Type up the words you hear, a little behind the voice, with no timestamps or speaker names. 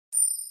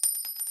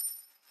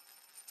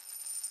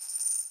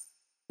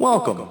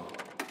Welcome.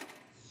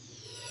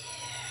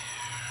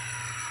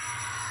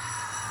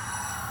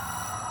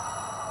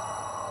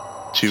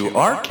 To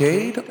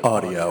Arcade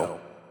Audio.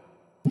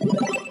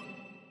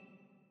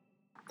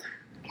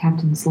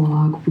 Captain's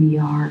log, we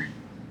are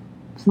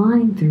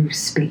flying through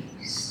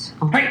space.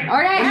 Hey! All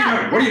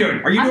right, What are you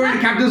doing? Are you doing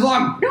the captain's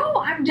log? No,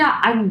 I'm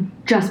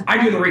just.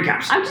 I do the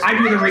recaps. I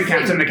do the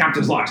recaps in the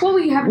captain's log. Well,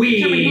 you have to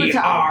determine who We it's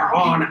are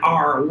on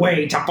our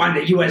way to find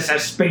the USS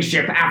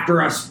Spaceship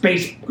after a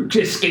space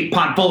escape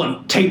pod full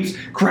of tapes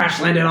crash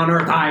landed on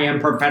Earth. I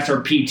am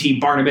Professor P.T.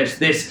 Barnabas.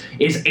 This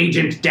is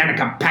Agent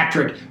Danica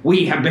Patrick.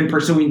 We have been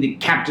pursuing the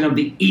captain of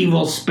the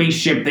evil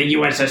spaceship, the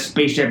USS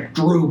Spaceship,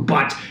 Drew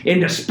Butt,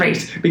 into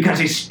space because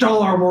he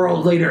stole our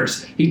world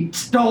leaders. He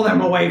stole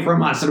them away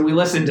from us, and we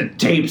listened to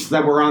tapes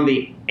that were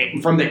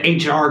from the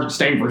HR,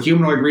 standing for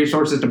Humanoid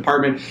Resources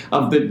Department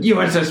of the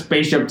USS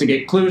Spaceship, to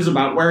get clues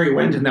about where he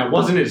went, and that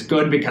wasn't as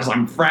good because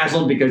I'm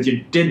frazzled because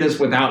you did this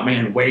without me,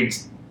 and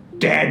Wade's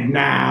dead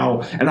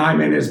now, and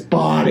I'm in his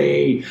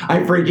body.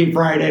 I Freaky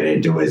Fried it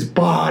into his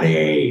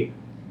body.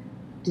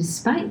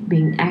 Despite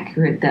being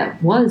accurate,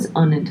 that was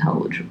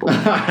unintelligible.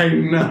 I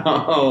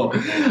know.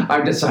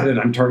 I've decided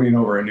I'm turning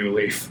over a new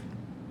leaf.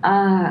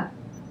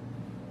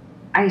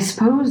 I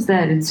suppose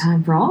that it's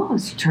time for all of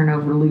us to turn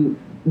over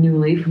new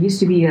leaf. We used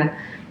to be a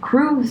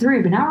crew of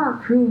 3, but now we're a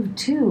crew of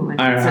 2, and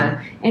it's an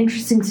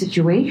interesting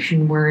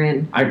situation we're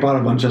in. I bought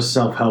a bunch of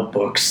self-help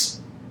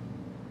books.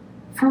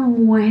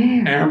 From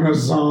where?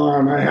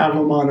 Amazon. I have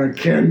them on a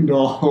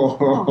Kindle.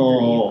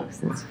 Oh,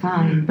 that's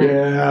fine. But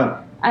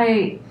yeah.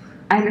 I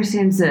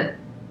understand it's a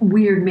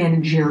weird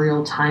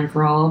managerial time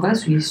for all of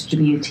us. We used to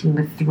be a team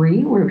of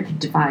 3 where we could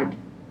divide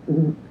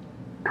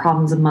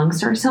problems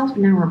amongst ourselves,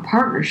 but now we're a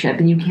partnership,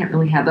 and you can't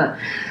really have a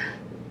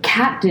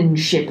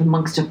captainship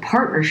amongst a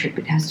partnership.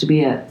 It has to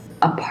be a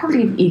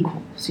party of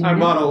equals. I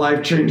bought a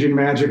life-changing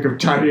magic of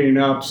tidying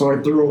up, so I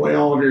threw away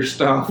all of your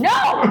stuff. No!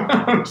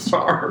 I'm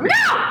sorry.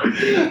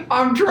 No!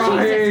 I'm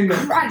trying.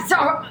 Jesus Christ!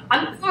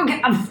 I'm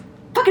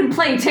fucking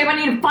playing tape. I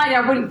need to find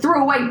out what he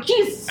threw away.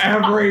 Jesus!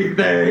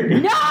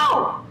 Everything.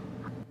 No!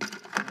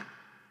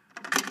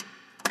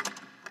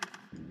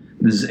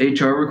 This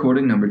is HR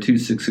recording number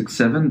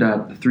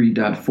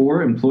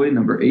 2667.3.4, employee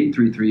number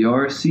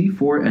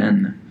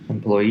 833RC4N.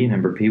 Employee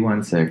number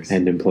P16.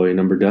 And employee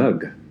number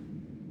Doug.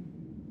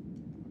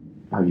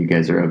 Oh, you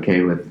guys are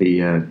okay with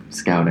the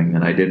scouting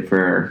that I did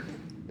for our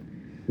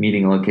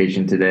meeting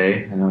location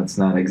today? I know it's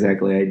not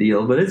exactly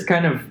ideal, but it's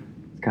kind of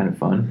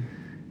fun.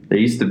 There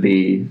used to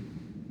be,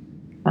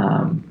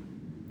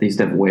 they used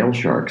to have whale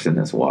sharks in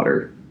this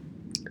water.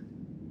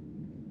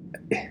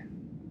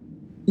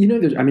 You know,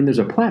 there's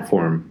a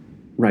platform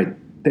right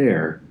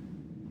there.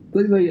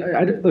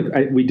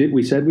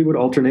 We said we would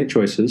alternate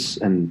choices,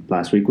 and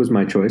last week was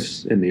my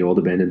choice in the old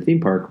abandoned theme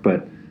park,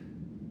 but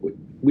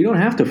we don't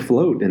have to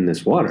float in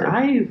this water.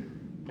 I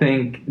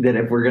think that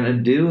if we're going to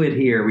do it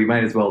here, we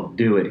might as well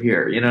do it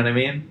here. You know what I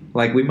mean?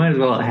 Like, we might as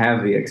well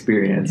have the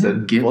experience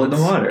and float in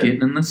the water.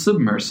 Getting in the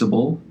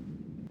submersible.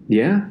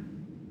 Yeah.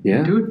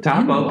 Yeah. Do it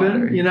top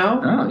open, water. you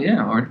know? Oh,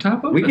 yeah, or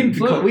top open. We can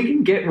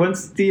get,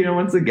 once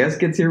the guest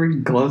gets here, we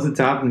can close the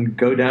top and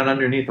go down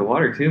underneath the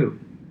water, too.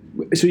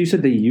 So you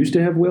said they used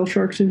to have whale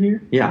sharks in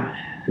here? Yeah.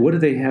 What do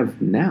they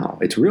have now?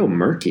 It's real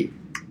murky.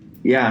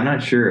 Yeah, I'm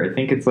not sure. I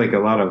think it's like a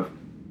lot of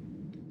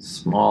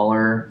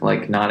smaller,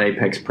 like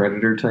non-apex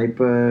predator type,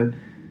 but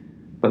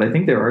I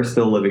think there are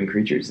still living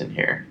creatures in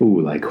here.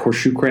 Ooh, like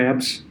horseshoe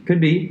crabs? Could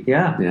be,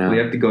 yeah. Yeah. We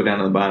have to go down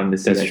to the bottom to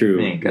see. That's true.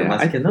 Think.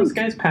 Yeah. Can those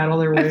guys paddle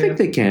their way I think up?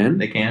 they can.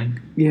 They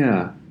can?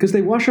 Yeah, because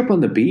they wash up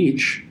on the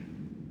beach.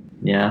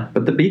 Yeah,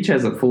 but the beach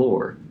has a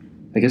floor.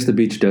 I guess the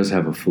beach does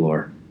have a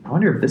floor. I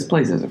wonder if this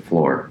place has a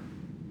floor.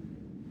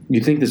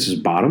 You think this is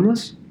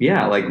bottomless?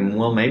 Yeah,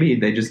 maybe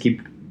they just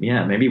keep...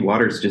 Yeah, maybe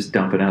water's just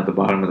dumping out the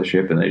bottom of the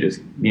ship and they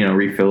just,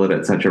 refill it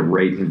at such a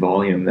rate and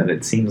volume that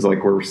it seems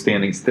like we're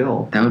standing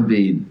still. That would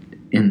be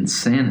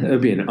insanity. That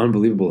would be an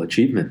unbelievable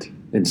achievement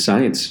in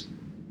science.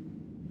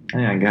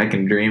 Yeah, a guy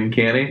can dream,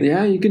 can't he?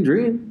 Yeah, you can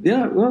dream.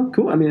 Yeah, well,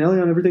 cool. I mean,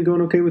 Elion, everything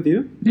going okay with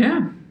you?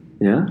 Yeah.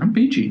 Yeah? I'm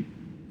beachy.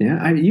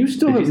 Yeah, you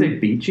still Did you say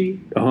beachy?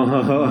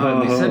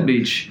 Oh, We said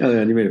beach.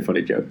 Elion, you made a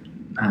funny joke.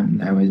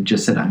 I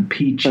just said I'm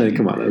peachy. Hey,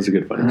 come on, that was a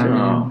good funny joke. I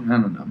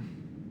don't know.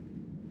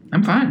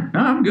 I'm fine.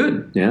 No, I'm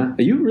good. Yeah?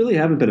 You really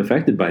haven't been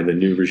affected by the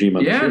new regime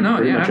on the ship pretty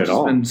much I've at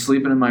all. just been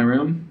sleeping in my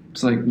room.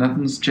 It's like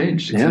nothing's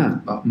changed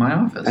except my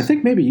office. I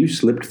think maybe you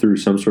slipped through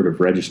some sort of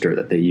register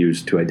that they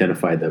use to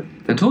identify the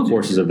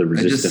forces of the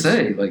resistance.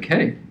 I just say,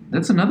 hey,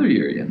 that's another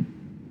Urian.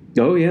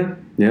 Oh, yeah.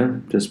 Yeah.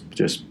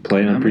 Just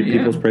play on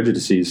people's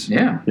prejudices.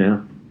 Yeah.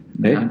 Yeah.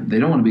 Hey. They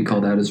don't want to be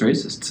called out as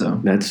racist, so.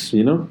 That's,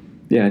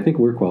 yeah, I think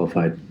we're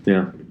qualified.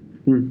 Yeah.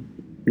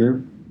 Yeah.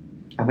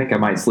 I think I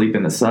might sleep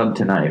in the sub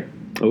tonight.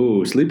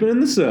 Oh, sleeping in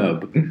the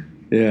sub.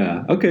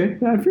 Yeah. Okay.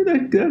 I feel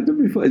like that'd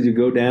be fun. As you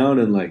go down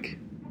and I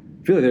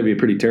feel like that'd be a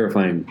pretty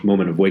terrifying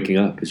moment of waking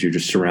up as you're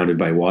just surrounded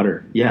by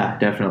water. Yeah,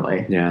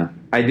 definitely. Yeah.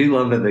 I do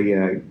love that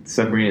the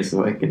submarine is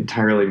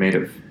entirely made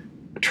of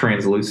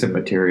translucent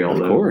material.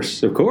 Of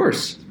course.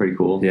 It's pretty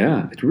cool.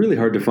 Yeah, it's really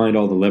hard to find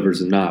all the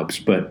levers and knobs,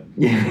 but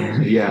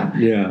yeah.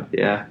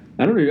 yeah.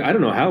 I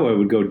don't know how I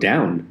would go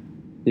down.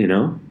 You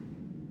know.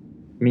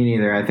 Me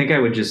neither. I think I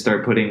would just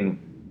start putting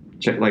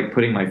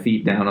my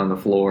feet down on the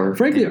floor.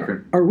 Frankly,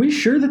 are we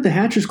sure that the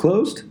hatch is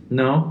closed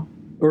No.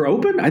 or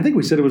open? I think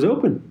we said it was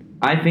open.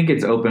 I think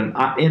it's open.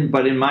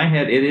 But in my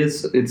head,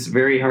 it's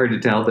very hard to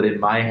tell. But in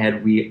my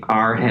head,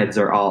 our heads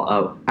are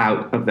all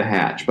out of the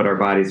hatch, but our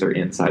bodies are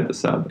inside the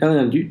sub.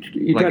 You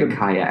Like try a to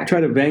kayak. Try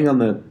to bang on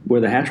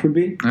where the hatch would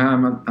be.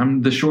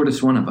 I'm the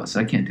shortest one of us.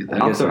 I can't do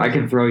that. Also, I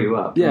can throw you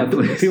up. Yeah,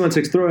 please.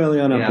 P16, throw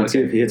Elion up and see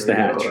if he hits the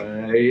hatch.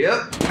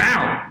 Yep.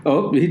 Ow.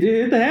 Oh, he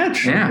did hit the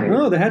hatch. Yeah.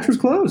 Oh, the hatch was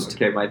closed.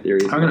 Okay, my theory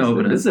is I'm gonna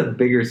open it. This is a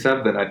bigger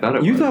sub than I thought it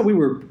was. You thought we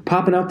were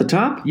popping out the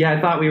top? Yeah,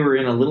 I thought we were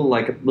in a little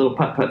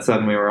putt-putt sub,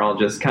 and we were all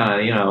just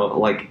kind of,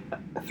 like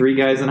 3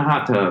 guys in a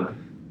hot tub.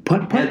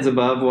 Putt-putt? Heads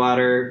above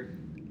water.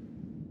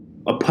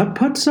 A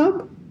putt-putt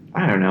sub?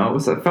 I don't know.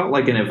 It felt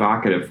like an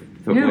evocative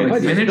Yeah, way.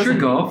 like It miniature doesn't-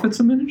 golf.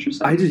 It's a miniature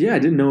sub. I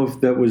didn't know if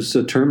that was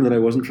a term that I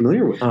wasn't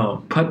familiar with.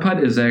 Oh.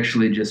 Putt-putt is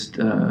actually just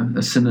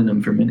a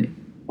synonym for mini.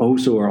 Oh,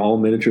 so are all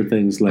miniature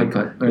things like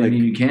Putt-putt. I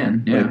mean, you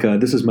can. Yeah. like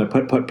this is my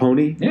putt-putt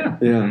pony? Yeah.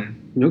 Yeah.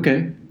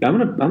 Okay. I'm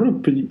gonna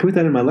put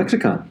that in my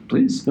lexicon.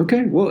 Please.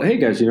 Okay. Well, hey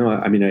guys,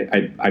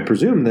 I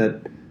presume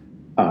that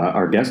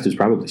our guest is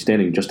probably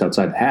standing just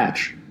outside the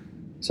hatch.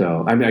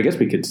 So I guess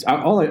we could.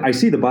 I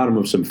see the bottom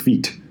of some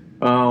feet.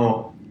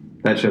 Oh,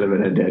 that should have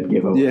been a dead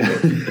giveaway. Yeah.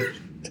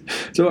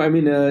 So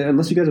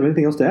unless you guys have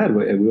anything else to add,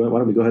 why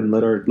don't we go ahead and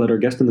let our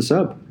guest in the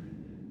sub?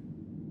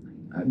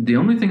 The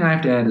only thing I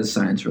have to add is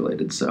science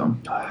related, so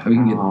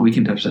we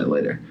can touch that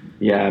later.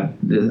 Yeah.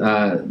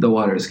 The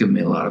water has given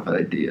me a lot of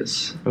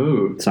ideas.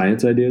 Ooh.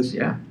 Science ideas.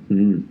 Yeah.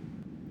 Mm.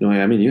 No,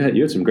 you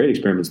had some great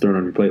experiments thrown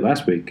on your plate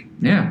last week.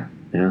 Yeah.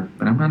 Yeah.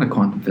 But I'm not a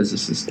quantum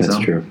physicist. That's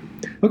so. true.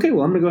 Okay,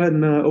 well, I'm going to go ahead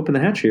and open the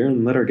hatch here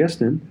and let our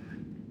guest in.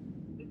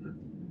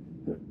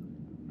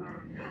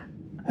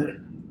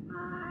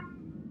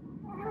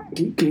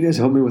 Can you guys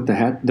help me with the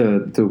hat,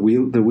 the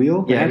wheel? The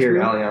Yeah, hatch here,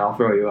 wheel? Alien, I'll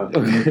throw you up.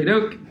 Okay.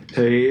 Okey-doke.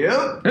 Hey,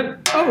 yep.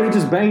 Oh, he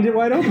just banged it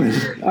wide open.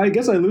 I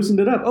guess I loosened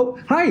it up. Oh,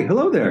 hi,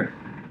 hello there.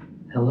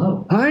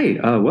 Hello. Hi,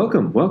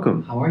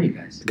 welcome. How are you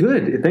guys?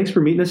 Good. Thanks for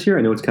meeting us here.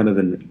 I know it's kind of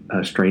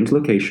a strange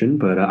location,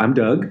 but I'm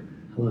Doug.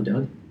 Hello,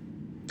 Doug.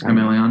 I'm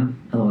Elion.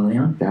 Hello,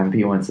 Leon. I'm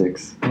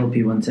P16. Hello,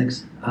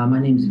 P16. My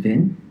name's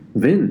Vin.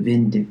 Vin.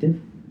 Vindictive.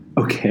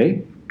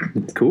 Okay.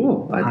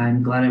 Cool.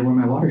 I'm glad I wore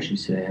my water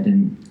shoes today.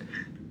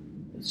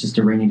 It's just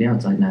a rainy day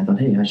outside, and I thought,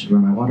 hey, I should wear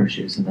my water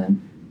shoes, and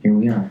then here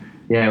we are.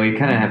 Yeah, we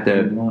kind of have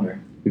in the to. water.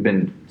 We've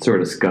been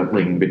sort of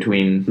scuttling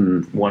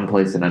between one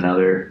place and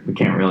another. We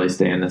can't really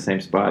stay in the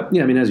same spot.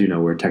 Yeah, as you know,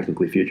 we're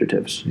technically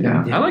fugitives.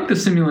 Yeah. I like the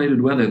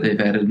simulated weather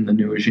they've added in the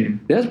new regime.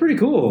 That's pretty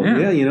cool.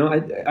 Yeah.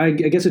 I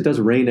guess it does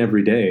rain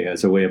every day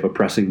as a way of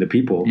oppressing the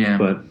people. Yeah.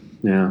 But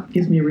yeah,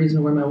 Gives me a reason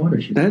to wear my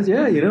water shoes. that's That's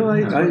yeah.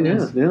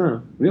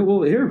 Yeah.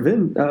 Well, here,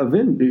 Vin.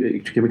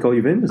 Vin, can we call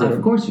you Vin? Is that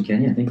of course you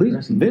can. Yeah, thank Please,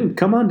 you. for Vin,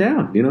 come on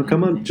down.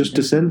 Come on, just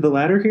descend the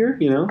ladder here.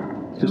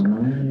 Just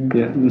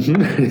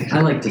yeah.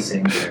 I like to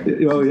sing.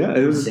 Oh yeah.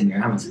 I'm a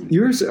singer. I'm a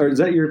singer. Or is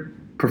that your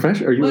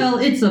profession? Are you? Well,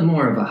 it's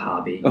more of a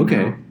hobby. you okay.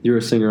 know. You're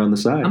a singer on the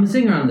side. I'm a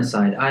singer on the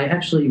side. I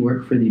actually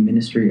work for the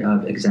Ministry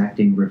of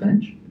Exacting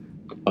Revenge.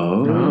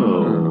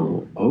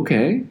 Oh.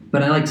 Okay.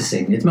 But I like to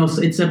sing.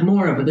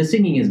 The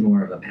singing is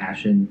more of a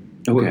passion.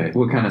 Okay.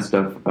 What kind of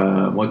stuff?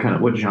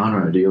 What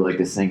genre do you like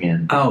to sing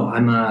in? Oh,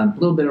 I'm a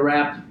little bit of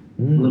rap,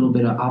 a little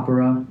bit of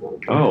opera.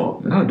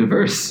 Oh. Oh,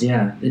 diverse.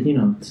 Yeah,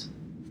 it's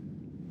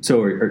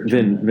So,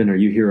 Vin, are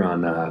you here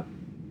on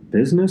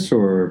business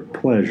or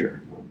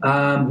pleasure?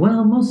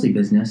 well, mostly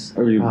business.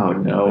 Are you? Oh,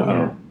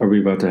 no. Are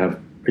you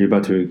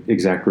about to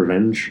exact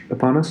revenge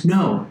upon us?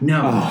 No,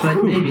 Oh.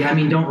 but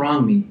maybe. Don't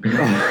wrong me.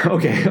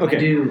 Okay.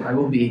 I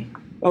will be.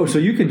 Oh, so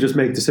you can just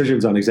make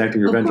decisions on exacting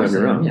revenge on course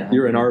your I am, own. yeah.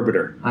 You're an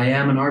arbiter. I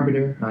am an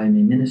arbiter. I am a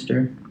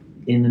minister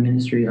in the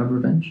Ministry of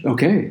Revenge.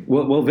 Okay.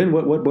 Well, Vin,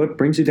 what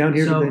brings you down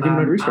here to the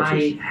Humanoid Resources?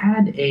 I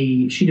had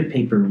a sheet of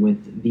paper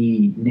with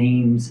the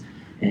names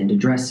and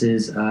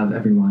addresses of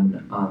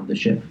everyone on the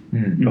ship.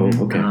 Oh,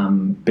 okay.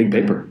 Big and,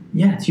 paper.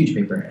 Yeah, it's huge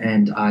paper,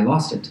 and I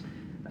lost it.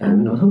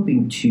 And I was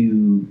hoping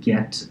to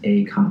get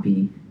a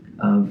copy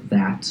of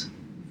that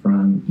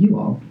from you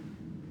all.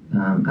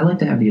 I like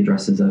to have the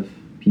addresses of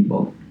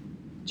people,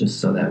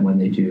 just so that when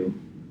they do,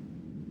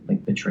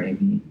 betray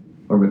me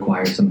or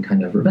require some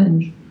kind of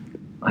revenge,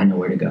 I know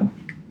where to go.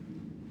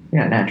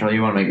 Yeah, naturally,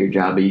 you want to make your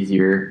job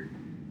easier.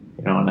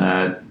 You don't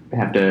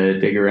have to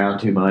dig around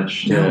too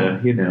much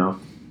to,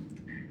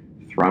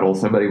 throttle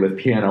somebody with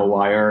piano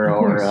wire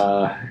Of or. course.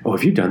 Oh,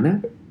 have you done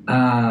that?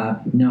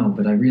 No,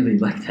 but I really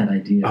like that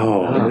idea.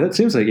 Oh, that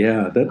seems like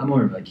that I'm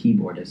more of a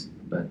keyboardist,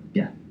 but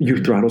yeah.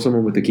 you throttle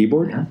someone with the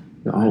keyboard. Yeah.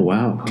 Oh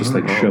wow, just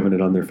like shoving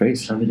it on their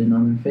face. Shove it in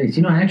on their face.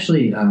 I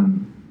actually, never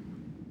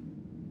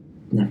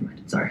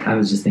mind. Sorry. I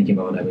was just thinking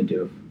about what I would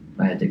do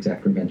I had to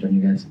exact revenge on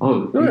you guys.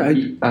 Oh, No,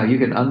 you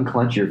can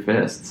unclench your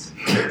fists.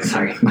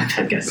 Sorry, my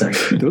bad, guys. Sorry.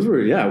 Those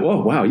were, yeah,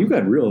 whoa, wow, you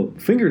got real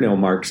fingernail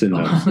marks in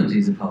those.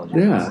 Apologies.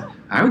 Yeah.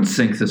 I would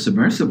sink the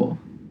submersible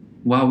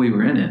while we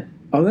were in it.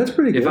 Oh, that's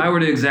pretty good. If I were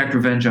to exact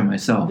revenge on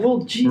myself Well,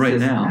 Jesus, right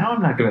now.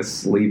 I'm not going to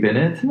sleep in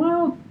it.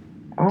 Well,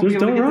 I won't just be able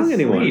to don't get wrong to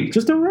anyone. sleep.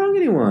 Just don't wrong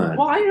anyone.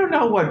 Well, I don't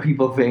know what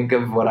people think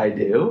of what I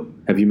do.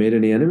 Have you made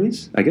any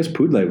enemies? I guess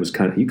Pudley was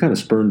you kind of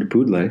spurned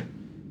Pudley.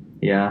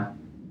 Yeah.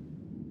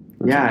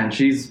 Yeah, and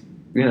she's,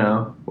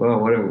 well,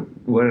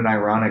 what an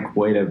ironic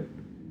way to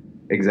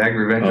exact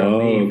revenge on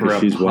me for 'cause a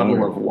she's puddle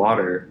water. of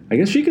water. I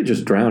guess she could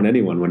just drown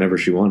anyone whenever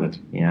she wanted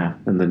Yeah.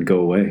 and then go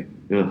away.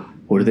 Ugh.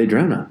 What do they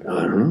drown on?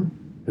 I don't know.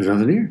 There's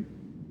nothing here.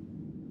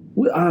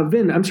 Well,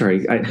 Vin, I'm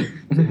sorry.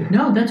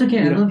 No, that's okay.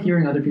 I Yeah. love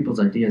hearing other people's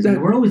ideas.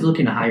 That- We're always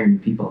looking to hire new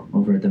people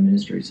over at the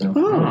ministry. So.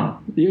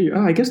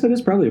 I guess that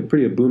is probably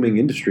a booming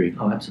industry.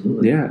 Oh,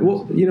 absolutely. Yeah.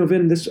 Well,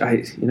 Vin,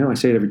 I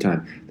say it every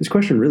time. This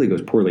question really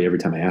goes poorly every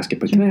time I ask it.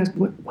 But can I ask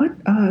what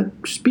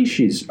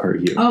species are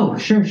you? Oh,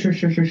 sure.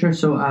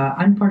 So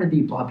I'm part of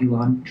the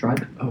Blobulon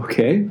tribe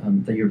Okay.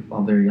 that you're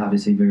all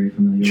obviously very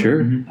familiar Sure.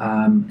 with.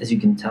 As you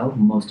can tell,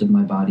 most of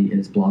my body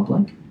is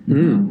blob-like.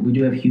 Mm. We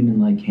do have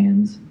human-like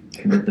hands.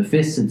 With the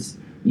fists, it's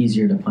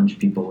easier to punch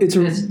people with It's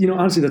fists.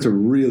 honestly, that's a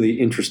really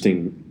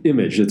interesting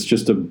image. It's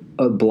just a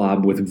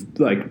blob with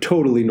like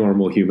totally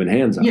normal human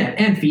hands on it. Yeah,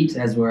 and feet,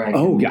 as where I.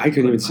 Oh, yeah, I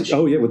couldn't even see.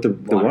 Oh, yeah, with the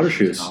water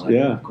shoes. and all that.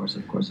 Yeah. Of course.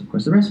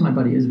 The rest of my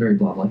body is very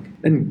blob-like.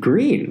 And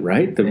green,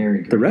 right? Very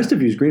green. The rest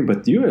of you is green,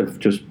 but you have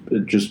just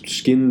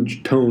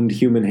skin-toned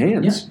human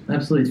hands. Yeah,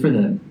 absolutely. It's for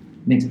the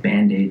makes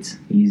band-aids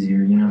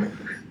easier,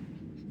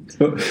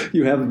 So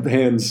you have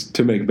hands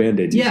to make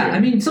Band-Aids. Yeah, easier. I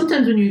mean,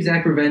 sometimes when you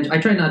exact revenge, I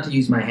try not to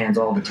use my hands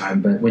all the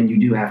time, but when you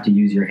do have to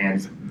use your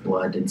hands,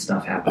 blood and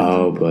stuff happens.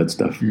 Oh, blood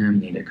stuff. You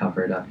need to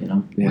cover it up,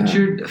 Yeah. What's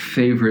your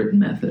favorite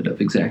method of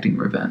exacting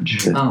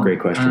revenge? That's a great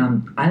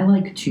question. I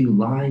like to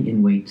lie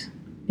in wait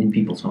in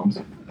people's homes.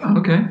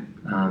 Okay.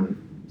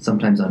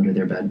 Sometimes under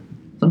their bed,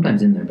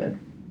 sometimes in their bed.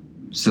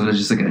 So there's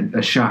just like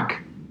a shock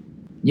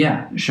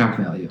Yeah,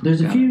 value.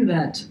 there's a Got few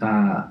that,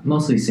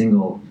 mostly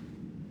single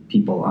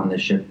people on this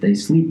ship, they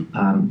sleep,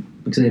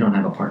 because they don't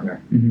have a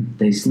partner, Mhm.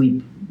 they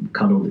sleep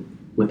cuddled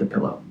with a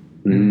pillow.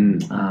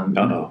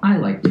 Uh-oh. I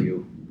like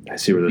to I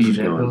see where this is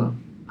that going.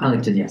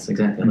 pillow. yes,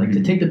 exactly. I like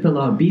to take the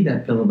pillow out, be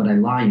that pillow, but I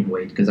lie in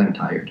wait because I'm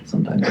tired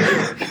sometimes.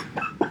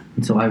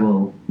 And so I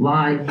will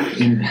lie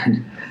in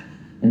bed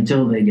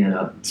until they get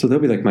up. So they'll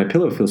be like, my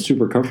pillow feels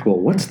super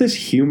comfortable. What's this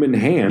human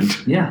hand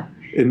Yeah.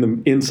 in the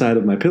inside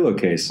of my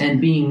pillowcase?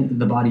 And being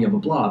the body of a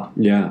blob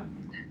Yeah.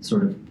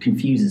 sort of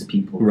confuses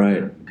people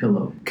Right. with the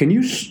pillow. Can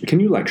you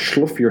like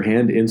schluff your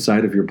hand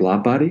inside of your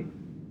blob body?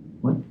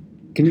 What?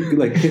 Can you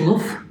like?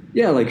 Schluff?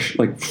 Yeah, like.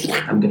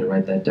 I'm going to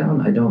write that down.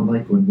 I don't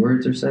like when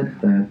words are said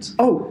that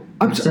Oh,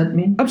 I'm upset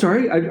me. I'm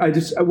sorry. I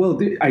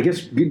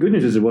guess good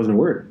news is it wasn't a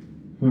word.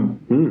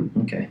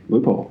 Okay.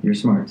 Loophole. You're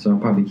smart, so I'll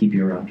probably keep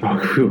you around. Oh,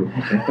 phew.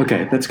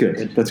 Okay, that's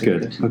good. That's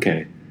good.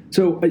 Okay.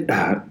 So,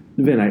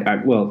 Vin,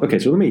 okay.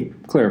 So let me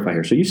clarify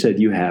here. So you said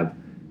you had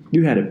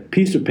a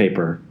piece of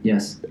paper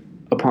Yes.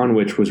 upon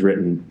which was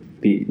written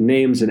the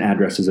names and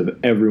addresses of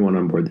everyone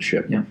on board the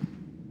ship. Yeah.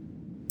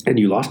 And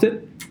you lost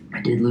it? I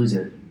did lose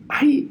it.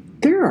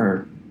 There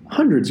are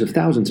hundreds of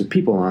thousands of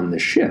people on the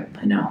ship.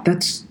 I know.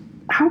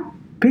 How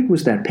big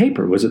was that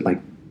paper? Was it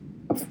like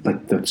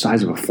the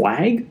size of a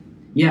flag?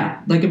 Yeah,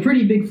 like a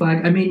pretty big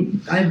flag. I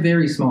mean, I have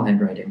very small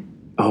handwriting.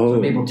 Oh. So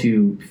I'm able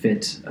to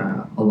fit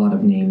a lot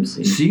of names.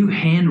 In. So you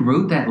hand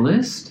wrote that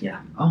list? Yeah.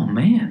 Oh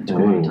man. Oh,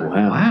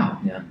 wow. Wow.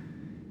 Yeah.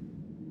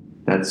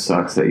 That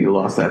sucks that you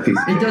lost that piece.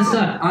 It does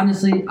suck.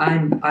 Honestly,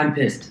 I'm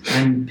pissed.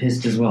 I'm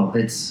pissed as well.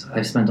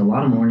 I've spent a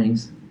lot of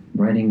mornings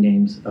writing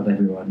names of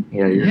everyone.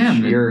 Yeah,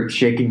 you're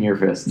shaking your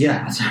fists.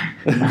 Yeah, sorry.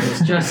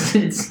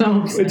 It's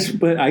so upsetting.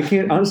 But I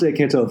can't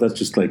tell if that's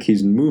just like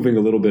he's moving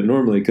a little bit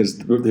normally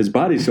because his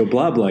body's so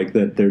blob-like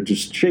that they're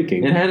just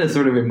shaking. It had a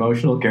sort of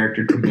emotional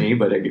character to me,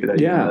 but Okay.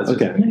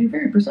 Yeah, you're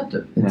very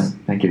perceptive. Yeah,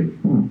 thank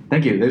you.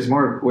 Thank you. There's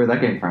more where that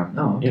came from.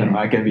 Oh, okay.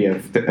 I can be a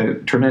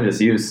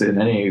tremendous use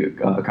in any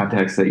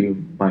context that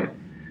you might.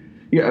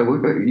 Yeah,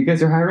 you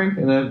guys are hiring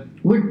in the.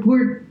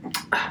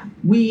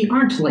 We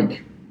aren't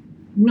like,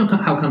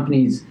 how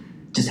companies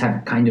just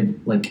have kind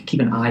of like keep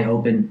an eye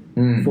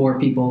open for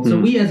people. So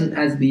we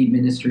as the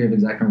Ministry of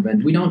Exact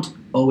Revenge, we don't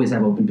always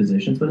have open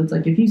positions, but it's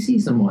like if you see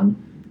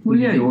someone. Well,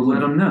 yeah, you'll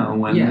let them know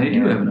when they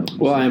do have an open.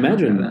 Well, I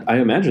position.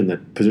 imagine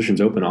that positions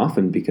open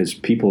often because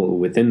people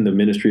within the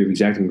Ministry of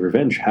Exacting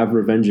Revenge have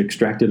revenge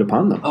extracted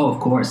upon them. Oh, of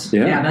course.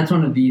 Yeah. That's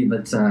one of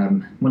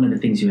the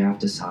things you have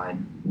to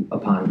sign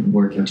upon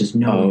working. Just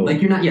know,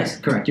 like you're not. Yes,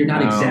 correct. You're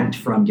not exempt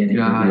from getting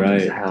revenge Right.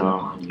 exacted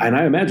upon you. And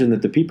I imagine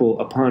that the people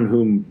upon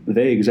whom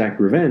they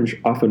exact revenge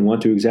often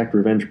want to exact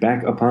revenge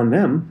back upon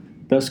them,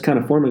 thus kind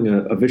of forming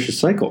a vicious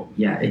cycle.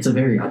 Yeah, it's a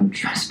very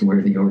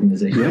untrustworthy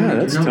organization. Yeah,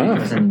 that's Nobody tough.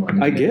 trusts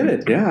anyone. I get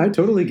it. Yeah, I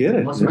totally get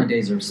it. Most of my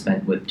days are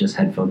spent with just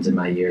headphones in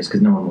my ears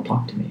because no one will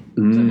talk to me.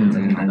 So it's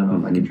like, I don't know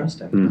if I can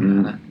trust him.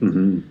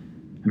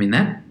 Mm-hmm. I mean,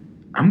 that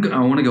I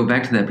want to go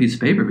back to that piece of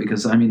paper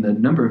because, I mean, the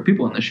number of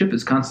people on the ship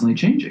is constantly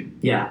changing.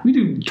 Yeah. We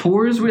do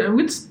tours.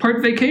 It's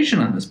part vacation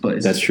on this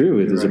place. That's true.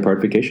 It is a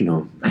part vacation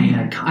home. I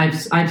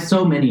have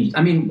so many.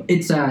 I mean,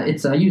 it's I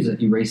use an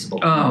erasable.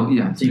 Oh,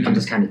 yeah. So you can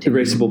just kind of take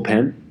Erasable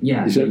pen?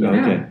 Yeah. You said? yeah.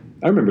 Oh, okay.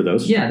 I remember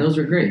those. Yeah, those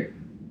are great.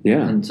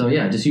 Yeah. And so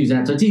just use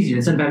that. So it's easier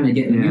instead of having to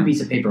get a new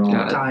piece of paper all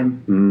Got the it.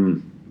 time.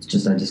 Mm. It's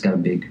just I just got a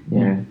big.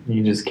 Yeah, you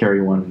can just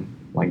carry one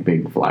like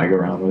big flag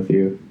around with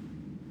you.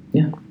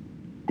 Yeah.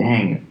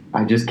 Dang,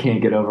 I just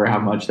can't get over how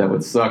much that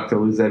would suck to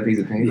lose that piece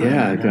of paper.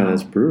 Yeah, God,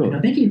 that's brutal.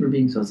 Thank you for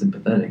being so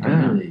sympathetic. I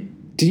Yeah. really.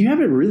 Did you have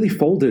it really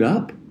folded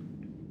up?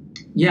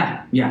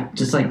 Yeah.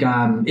 Just like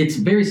it's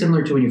very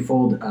similar to when you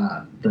fold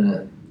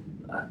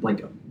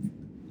like.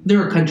 There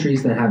are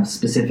countries that have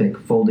specific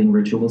folding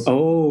rituals.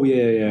 Oh,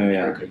 yeah.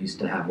 America used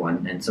to have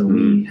one, and so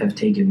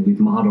we've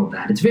modeled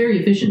that. It's very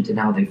efficient in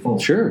how they fold.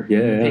 Sure, The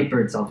yeah.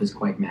 paper itself is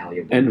quite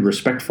malleable. And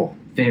respectful.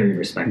 very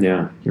respectful.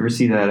 Yeah. You ever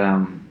see that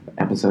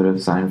episode of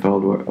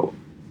Seinfeld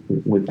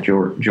with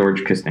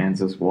George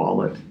Costanza's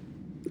wallet?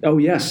 Oh,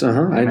 yes,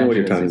 I know what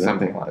you're talking about.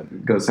 Something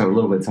like goes a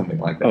little bit something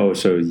like that. Oh,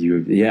 so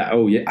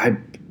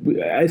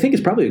I think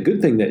it's probably a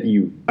good thing that do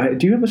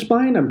you have a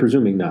spine? I'm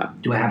presuming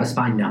not. Do I have a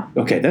spine? No.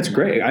 Okay, that's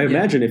great. I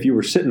imagine if you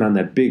were sitting on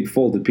that big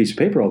folded piece of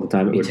paper all the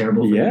time, it would be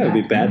terrible. For yeah, it'd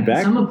be bad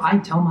back. I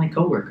tell my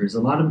coworkers,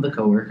 a lot of the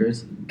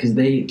coworkers, because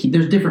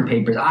there's different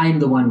papers. I'm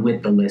the one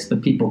with the list,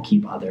 but people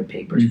keep other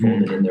papers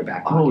folded in their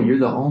back pocket. Oh, you're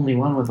the only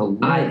one with a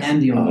list. I am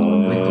the only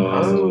one with the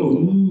list.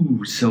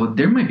 Ooh, so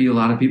there might be a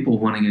lot of people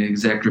wanting to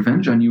exact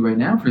revenge on you right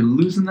now for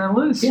losing that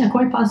list. Yeah,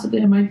 quite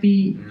possibly. I might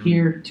be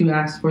here to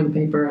ask for the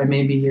paper. I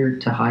may be here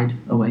to hide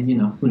away. Who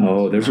knows?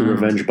 Oh, there's a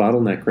revenge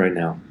bottleneck right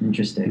now.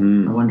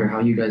 Interesting. I wonder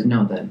how you guys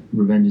know that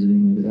revenge is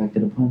being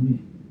exacted upon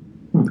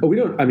me. Oh, we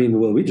don't. I mean,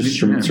 well, we just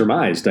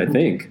surmised. I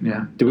think.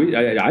 Yeah. Do we?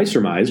 I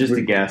surmised. Just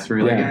a guess,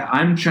 really. Yeah.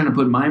 I'm trying to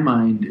put my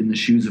mind in the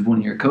shoes of one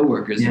of your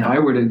coworkers. Yeah. If I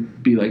were to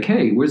be like,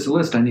 "Hey, where's the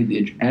list? I need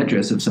the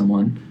address of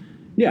someone,"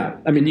 Yeah.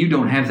 I mean, and you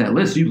don't have that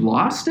list, you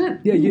lost it.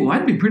 Yeah, Ooh,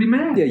 I'd be pretty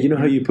mad. yeah. You know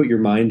how you put your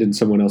mind in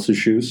someone else's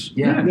shoes?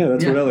 Yeah. Yeah,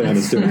 that's what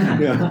Eliana's doing.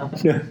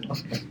 Yeah.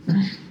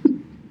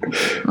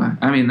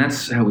 I mean,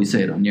 that's how we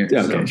say it on yours.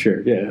 Yeah. Okay. so.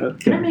 Sure. Yeah.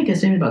 Can I make a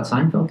statement about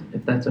Seinfeld,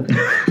 if that's okay?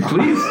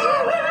 Please.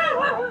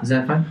 Is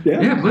that fine?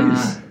 Yeah.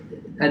 Please.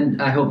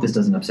 And I hope this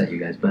doesn't upset you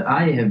guys, but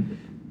I have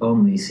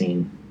only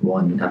seen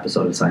one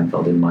episode of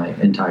Seinfeld in my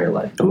entire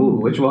life. Ooh,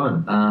 which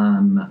one?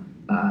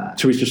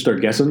 Should we just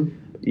start guessing?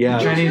 Yeah,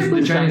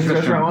 The Chinese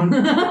restaurant.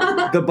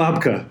 The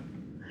babka.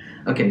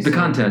 Okay, The so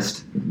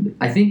contest.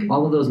 I think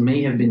all of those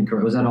may have been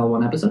correct. Was that all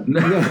one episode? No.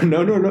 Yeah.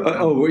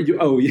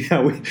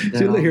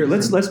 Here,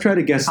 let's try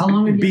to guess How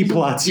long have you B been-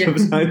 plots Yeah. of a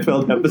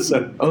Seinfeld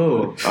episode.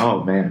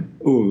 Oh man.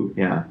 Ooh,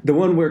 Yeah. the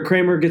one where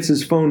Kramer gets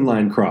his phone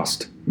line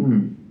crossed.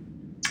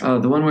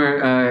 The one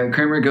where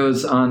Kramer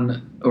goes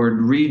on or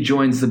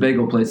rejoins the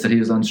bagel place that he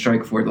was on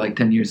strike for like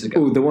 10 years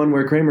ago. Ooh, the one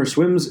where Kramer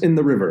swims in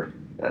the river.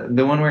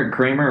 The one where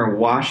Kramer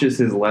washes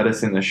his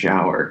lettuce in the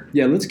shower.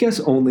 Yeah, let's guess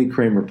only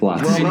Kramer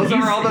plots. Well, those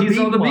he's, are all the he's B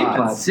all the B plots.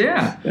 plots.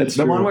 Yeah. That's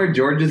The true. one where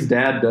George's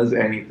dad does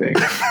anything.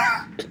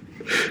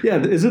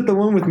 Yeah, is it the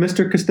one with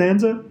Mr.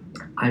 Costanza?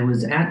 I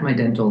was at my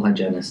dental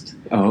hygienist.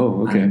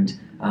 Oh, okay. And,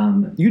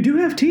 You do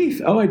have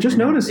teeth. Oh, I just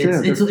noticed.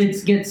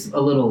 It gets a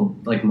little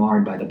like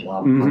marred by the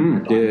blob.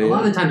 Mhm, yeah, A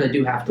lot of the times I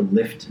do have to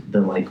lift the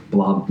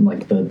blob,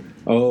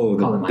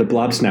 call it my- the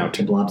blob snout.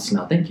 The blob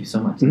snout. Thank you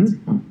so much. Mhm.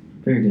 That's,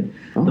 very good.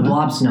 Oh, The nice.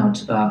 blob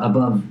snout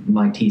above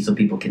my teeth so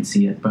people can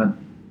see it, but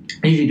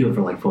I usually do it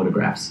for like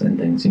photographs and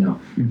things.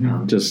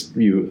 Just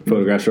you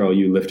photographs are all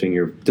you lifting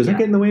your. Does that Yeah.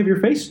 get in the way of your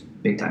face?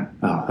 Big time.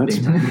 Oh,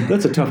 Big time.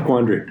 that's a tough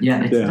quandary.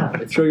 Yeah, it's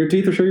tough. It's Show your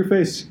teeth or show your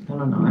face. I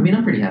don't know. I mean,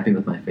 I'm pretty happy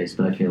with my face,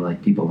 but I feel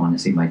like people want to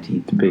see my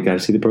teeth. But you got to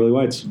see the pearly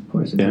whites. Of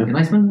course. Yeah. And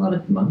I spend a lot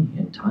of money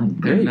and time.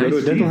 Yeah, you go to a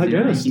Nice dental teeth, yeah.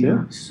 hygienist. Thank you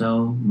Yeah,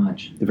 so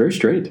much. they're very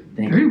straight.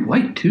 Thank Very you.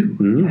 white, too.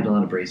 I Mm. had a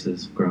lot of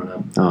braces growing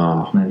up.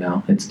 Oh, I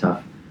know, it's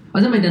tough. I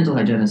was at my dental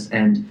hygienist,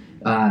 and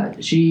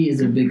she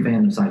is a big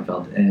fan of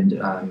Seinfeld, and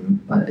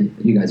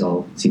you guys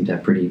all seem to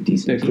have pretty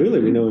decent yeah, teeth. clearly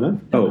we know enough.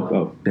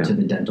 Oh, yeah. To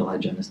the dental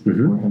hygienist Mhm.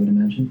 before, I would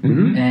imagine.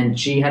 Mhm. And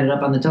she had it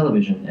up on the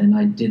television, and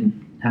I didn't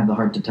have the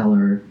heart to tell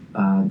her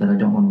that I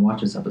don't want to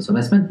watch this episode.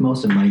 I spent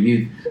most of my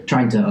youth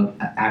trying to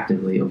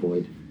actively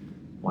avoid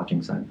watching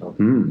Seinfeld.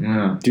 Mm.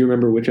 Yeah. Do you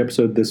remember which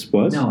episode this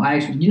was? No, I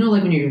actually,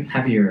 like when you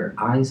have your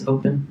eyes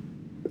open?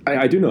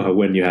 I do know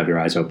when you have your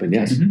eyes open.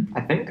 Yes.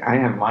 I think I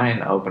have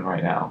mine open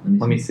right now. Let me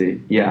Let me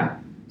see. Yeah.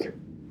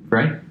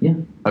 Right? Yeah.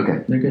 Okay.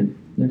 They're good.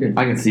 They're good.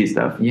 I can see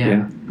stuff.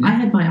 Yeah. I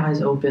had my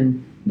eyes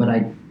open, but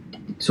I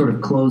sort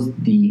of closed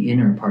the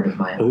inner part of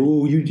my eye.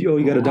 Oh, you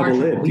got a double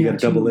lid. You got a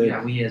double lid.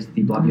 Yeah, we as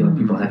the globular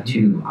people have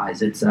two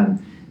eyes. It's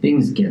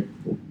things get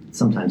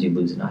sometimes you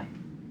lose an eye.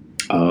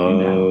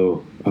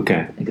 Oh,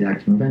 okay.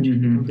 Exacting revenge.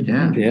 Mhm.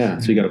 Yeah. Yeah.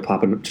 So you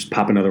got to just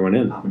pop another one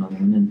in. Pop another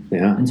one in.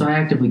 Yeah. And so I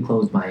actively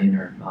closed my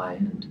inner eye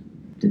and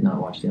did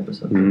not watch the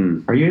episode.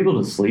 Mm. Are you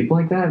able to sleep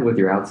like that with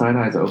your outside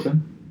eyes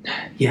open?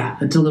 Yeah,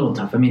 it's a little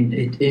tough. I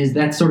mean,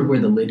 that's sort of where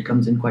the lid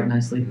comes in quite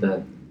nicely.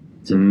 To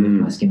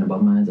lift my skin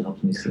above my eyes, it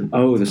helps me sleep.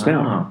 Oh, the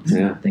snout. Oh.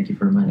 Yeah. Thank you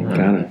for reminding me.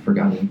 Got it. I've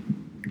forgotten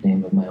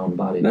name of my own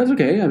body. That's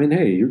okay. I mean,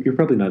 hey, you're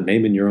probably not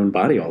naming your own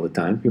body all the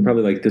time. You're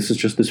probably like, this is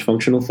just this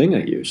functional thing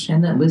I use.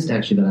 And that list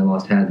actually that I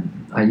lost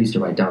I used to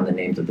write down the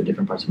names of the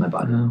different parts of my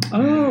body.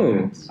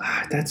 Oh,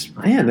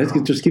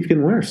 that just keeps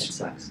getting It worse.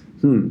 sucks.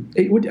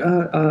 Hey,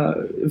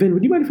 Vin,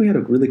 would you mind if we had a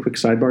really quick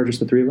sidebar, just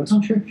the three of us?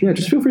 Oh, sure. Yeah,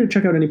 just feel free to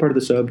check out any part of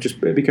the sub.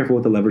 Just be careful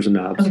with the levers and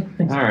knobs. Okay,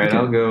 thanks. All right,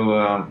 I'll go.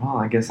 Well,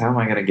 I guess how am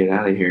I going to get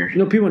out of here?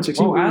 No, P16.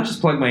 Oh, I'll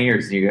just plug my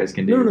ears and you guys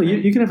can do No,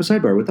 it. you can have a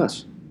sidebar with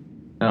us.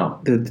 Oh.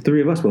 The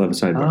three of us will have a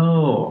sidebar.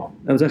 Oh.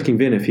 I was asking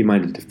Vin if he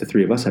minded if the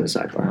three of us had a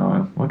sidebar.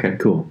 Oh, okay.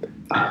 Cool.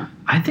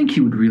 I think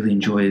he would really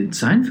enjoy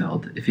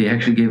Seinfeld if he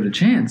actually gave it a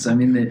chance. I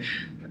mean,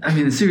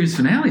 the series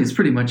finale is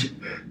pretty much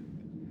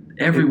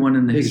everyone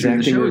in the history of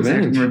the show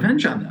exacting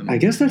revenge on them. I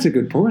guess that's a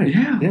good point.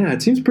 Yeah. Yeah,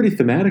 it seems pretty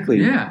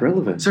thematically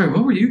relevant. Sorry,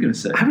 what were you going to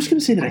say? I was going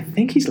to say that I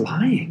think he's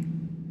lying.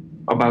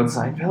 About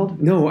Seinfeld?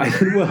 No,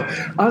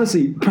 well,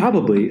 honestly,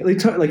 probably.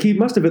 Like he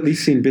must have at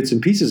least seen bits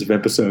and pieces of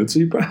episodes, so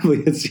he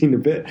probably has seen a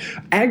bit.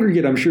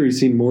 Aggregate, I'm sure he's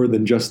seen more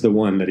than just the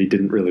one that he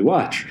didn't really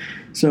watch.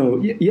 So,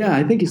 yeah,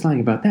 I think he's lying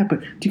about that.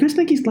 But do you guys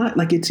think he's lying?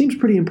 Like, it seems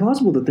pretty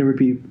implausible that there would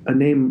be the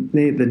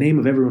name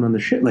of everyone on the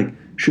ship. Like,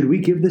 should we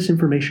give this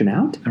information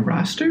out? A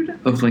roster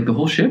of, like, the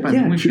whole ship? I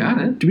mean, we've got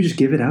it. Do we just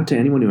give it out to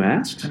anyone who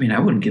asks? I mean, I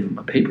wouldn't give them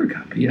a paper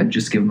copy. I'd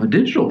just give them a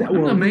digital one.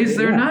 I'm amazed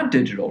they're not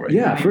digital right now.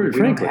 Yeah, We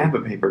frankly. don't have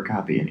a paper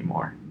copy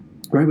anymore.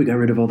 Right, we got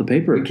rid of all the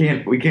paper.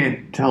 We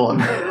can't tell them.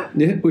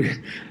 Yeah, we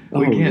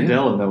can't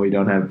tell them that we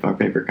don't have our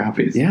paper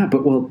copies. Yeah,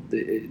 but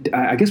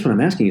I guess what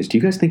I'm asking is, do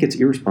you guys think it's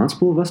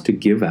irresponsible of us to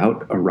give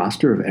out a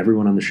roster of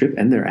everyone on the ship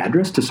and their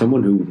address to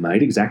someone who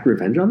might exact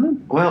revenge on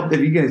them? Well, if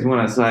you guys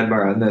want a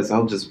sidebar on this,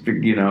 I'll just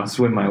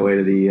swim my way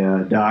to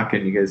the dock,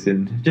 and you guys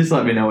can just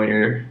let me know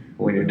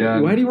when you're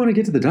done. Why do you want to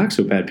get to the dock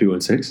so bad,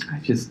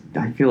 P16?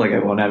 I feel like I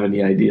won't have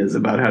any ideas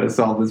about how to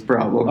solve this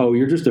problem. Oh,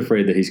 you're just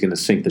afraid that he's going to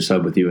sink the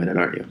sub with you in it,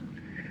 aren't you?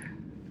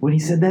 When he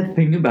said that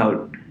thing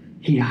about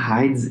he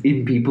hides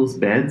in people's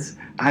beds,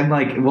 I'm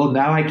like, well,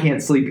 now I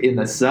can't sleep in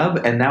the sub,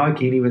 and now I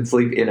can't even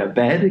sleep in a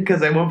bed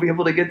because I won't be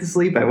able to get to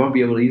sleep. I won't be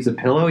able to use a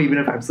pillow even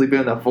if I'm sleeping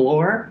on the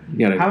floor.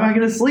 How am I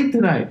going to sleep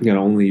tonight? You got to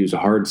only use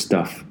hard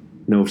stuff,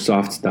 no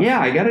soft stuff. Yeah,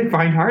 I got to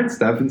find hard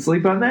stuff and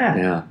sleep on that.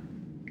 Yeah.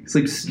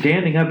 Sleep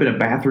standing up in a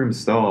bathroom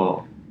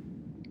stall.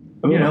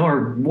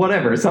 Or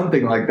whatever,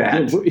 something like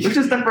that. It's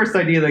just the first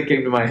idea that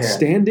came to my head.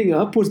 Standing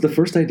up was the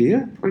first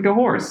idea? Like a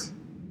horse.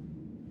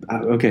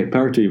 Okay,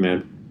 power to you,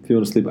 man. If you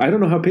want to sleep. I don't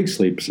know how pigs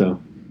sleep,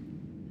 so.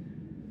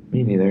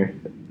 Me neither.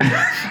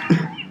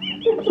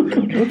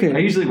 Okay. I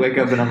usually wake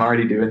up and I'm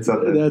already doing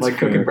something. That's like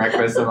fair. cooking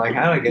breakfast. I'm like,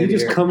 how do I get You here?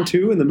 just come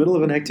to in the middle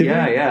of an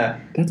activity? Yeah.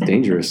 That's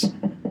dangerous.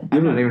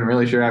 I'm not even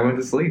really sure I went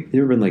to sleep.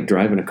 You ever been, like,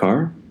 driving a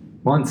car?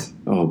 Once.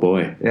 Oh,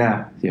 boy.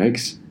 Yeah.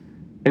 Yikes.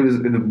 It was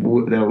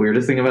the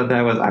weirdest thing about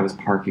that was I was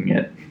parking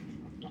it.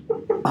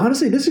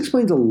 Honestly, this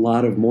explains a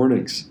lot of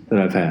mornings that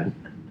I've had.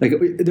 Like,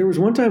 there was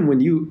one time when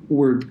you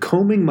were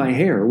combing my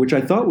hair, which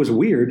I thought was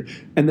weird,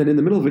 and then in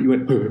the middle of it, you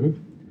went, huh?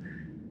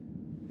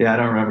 Yeah, I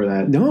don't remember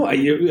that. No,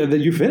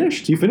 you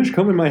finished. You finished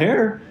combing my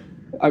hair.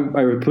 I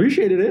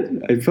appreciated it.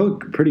 I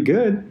felt pretty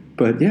good,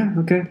 but yeah,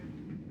 okay.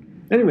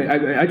 Anyway,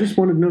 I just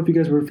wanted to know if you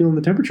guys were feeling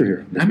the temperature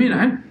here. I mean,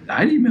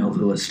 I'd email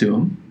the list to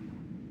him.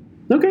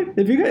 Okay,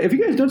 if you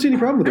guys don't see any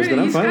problem with this, then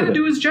I'm he's fine got with to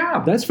do it. his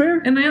job. That's fair.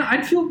 And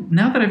I'd feel,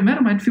 now that I've met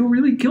him, I'd feel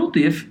really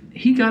guilty if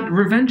he got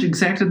revenge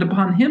exacted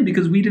upon him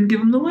because we didn't give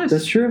him the list.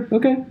 That's true.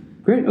 Okay,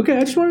 great. Okay,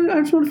 I just want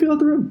to feel out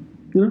the room.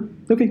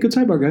 Okay, good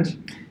sidebar, guys.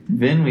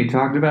 Vin, we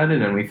talked about it,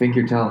 and we think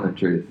you're telling the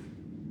truth.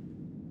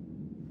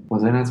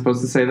 Was I not supposed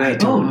to say that? I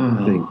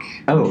don't think.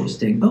 Oh,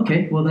 Interesting.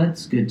 Okay, well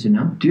that's good to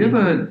know. Do you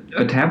have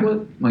a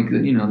tablet, like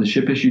the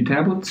ship issued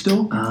tablet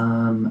still?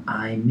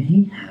 I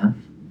may have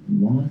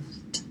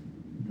lost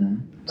that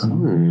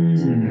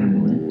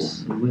tablet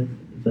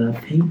with the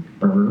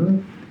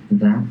paper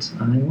that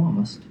I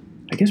lost.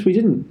 I guess we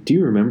didn't. Do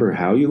you remember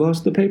how you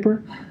lost the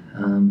paper?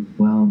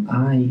 Well,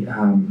 I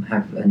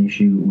have an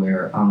issue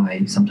where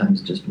I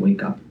sometimes just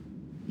wake up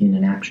in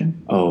an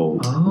action. Oh,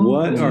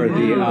 what are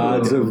the wow.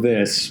 odds of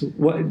this?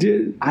 What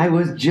did? I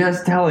was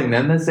just telling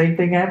them the same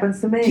thing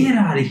happens to me. Get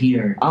out of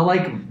here!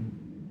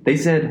 They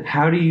said,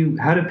 how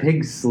do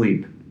pigs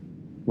sleep?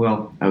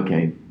 Well,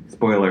 okay,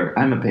 spoiler,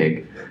 I'm a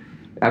pig.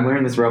 I'm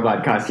wearing this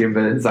robot costume,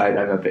 but inside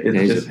I'm a pig.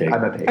 He's a pig.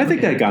 I'm a pig. I think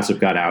that gossip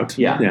got out.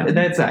 Yeah.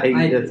 That's We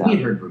had out.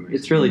 heard rumors.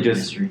 It's really in the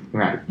just industry.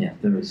 right. Yeah,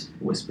 there was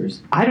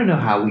whispers. I don't know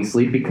how we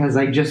sleep because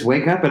I just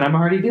wake up and I'm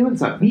already doing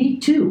something. Me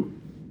too.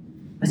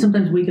 I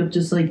sometimes wake up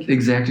just like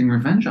Exacting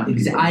revenge on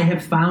people. I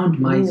have found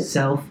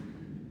myself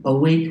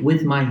awake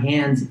with my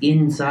hands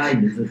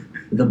inside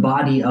the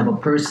body of a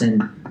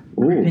person,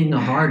 ripping a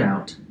heart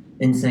out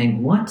and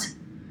saying, "What?"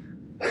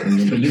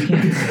 But you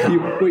can't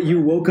stop. You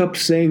woke up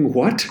saying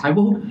what? I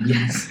woke.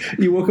 Yes.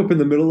 You woke up in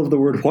the middle of the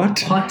word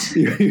what? What?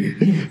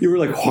 You were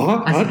like,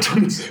 what?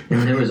 And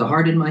there was a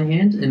heart in my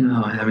hand, and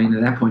No, I mean,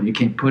 at that point, you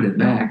can't put it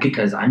back.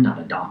 because I'm not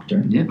a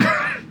doctor. Yeah.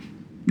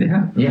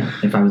 Yeah. Yeah,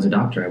 if I was a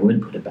doctor, I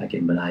would put it back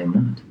in, but I am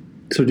not.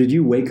 So did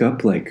you wake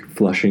up like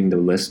flushing the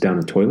list down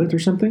a toilet or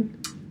something?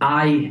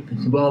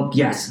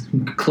 Yes,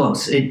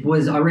 close. It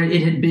was already.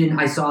 It had been.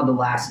 I saw the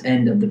last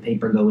end of the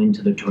paper go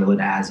into the toilet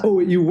as Oh,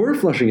 you were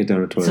flushing it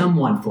down a toilet.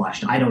 someone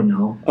flushed. I don't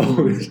know.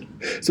 Oh,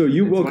 so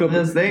you woke One up. of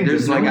those things.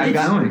 There's It's like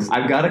no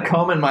I've got a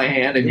comb in my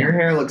hand, and your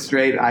hair looks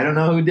straight. I don't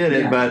know who did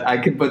it, Yeah. but I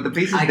can put the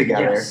pieces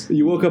together. Yes.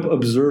 You woke up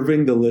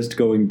observing the list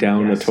going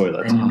down Yes. a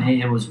toilet. And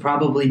it was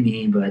probably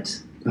me,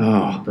 but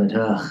Oh,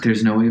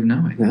 There's no way of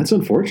knowing. that's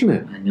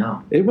unfortunate. I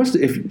know. It must.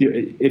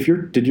 If your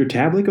did your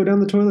tablet go down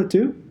the toilet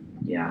too?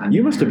 Yeah, I You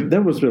mean, must have.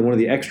 That must have been one of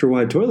the extra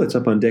wide toilets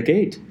up on deck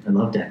 8. I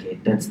love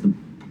Decade. That's the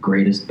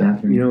greatest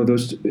bathroom. You know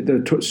those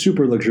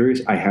super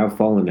luxurious. I have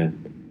fallen in.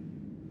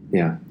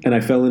 Yeah, and I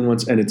fell in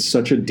once, and it's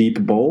such a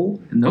deep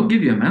bowl. And they'll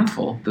give you a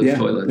mouthful, those yeah,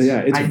 toilets. yeah,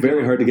 it's I very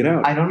don't- hard to get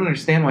out. I don't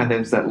understand why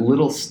there's that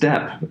little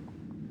step.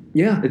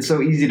 Yeah. It's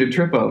so easy to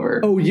trip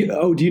over. Oh,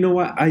 do you know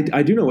what? I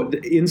do know what.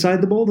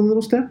 Inside the bowl, the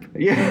little step?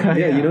 Yeah.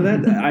 Yeah, you know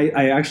that?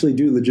 I actually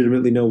do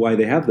legitimately know why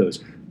they have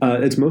those.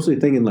 It's mostly a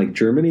thing in like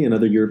Germany and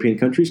other European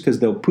countries because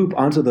they'll poop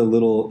onto the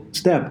little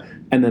step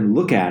and then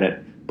look at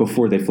it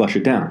before they flush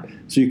it down.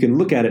 So you can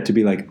look at it to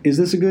be like, is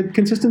this a good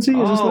consistency?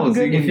 Is this Oh, looking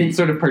so good? you can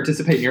sort of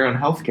participate in your own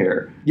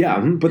healthcare. Yeah,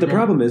 but the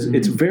problem is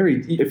it's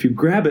very, if you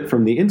grab it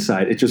from the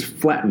inside, it just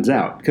flattens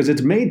out because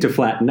it's made to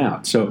flatten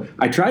out. So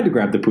I tried to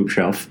grab the poop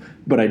shelf,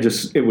 but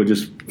it would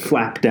just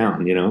flap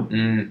down, you know?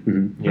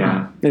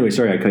 Yeah. Anyway,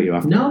 sorry I cut you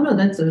off. No,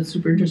 that's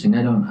super interesting.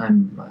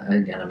 I'm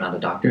not a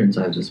doctor, and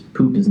so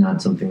poop is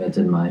not something that's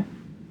in my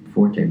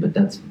forte, but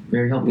that's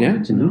very helpful Yeah,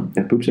 to know.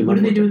 that poop's in What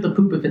my do they do forte. with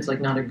the poop if it's like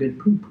not a good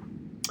poop?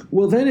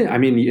 Well, then,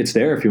 it's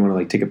there if you want to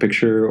like take a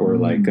picture or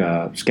like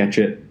sketch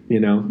it, you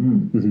know?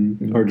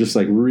 Or just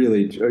like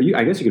really,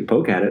 I guess you could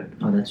poke at it.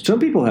 Oh, that's true. Some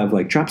people have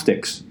like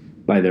chopsticks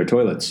by their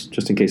toilets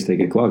just in case they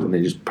get clogged and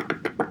they just,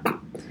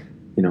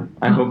 you know.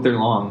 I hope they're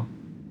long.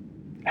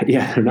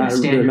 Yeah, they're not.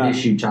 Standard they're not.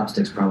 issue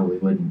chopsticks probably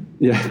wouldn't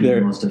Yeah, be the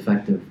they're. most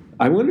effective.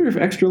 I wonder if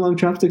extra long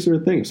chopsticks are a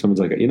thing. If someone's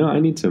like, I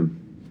need some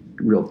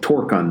real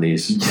torque on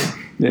these.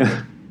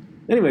 Yeah.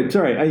 Anyway,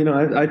 sorry.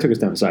 I took us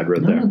down a side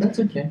road there. No, that's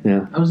okay.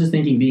 Yeah. I was just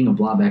thinking being a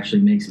blob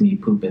actually makes me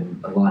poop in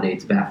a lot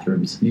 8's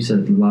bathrooms. You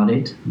said lot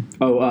 8?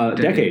 Oh,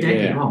 decade.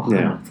 Decade. Yeah. Oh,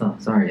 Yeah.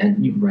 sorry.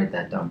 You can write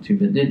that down too.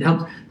 But it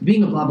helps.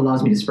 Being a blob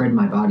allows me to spread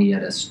my body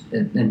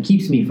and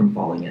keeps me from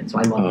falling in. So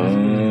I love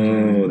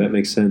that. Oh, that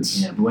makes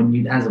sense. Yeah, but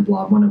as a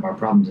blob, one of our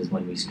problems is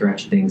when we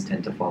stretch, things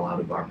tend to fall out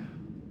of our.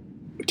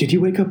 Did you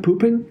wake up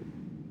pooping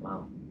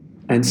Wow.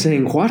 and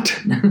saying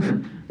what?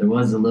 There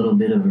was a little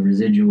bit of a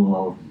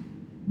residual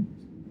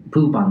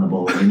poop on the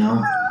bowl,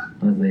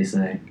 as they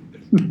say.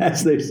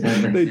 Yes,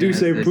 they do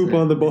say poop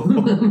on the bowl.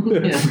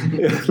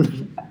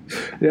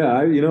 Yeah,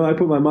 I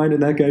put my mind in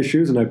that guy's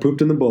shoes and I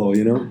pooped in the bowl.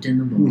 Pooped in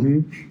the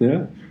bowl.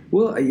 Yeah.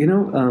 Well,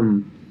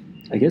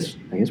 I guess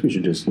we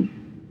should just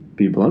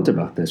be blunt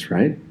about this,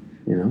 right?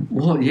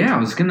 Well, yeah, I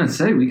was gonna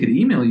say we could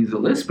email you the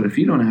list, but if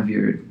you don't have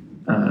your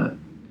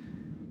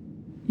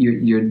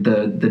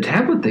the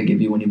tablet they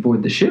give you when you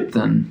board the ship,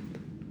 then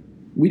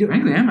we don't.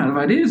 Frankly, I'm out of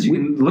ideas. You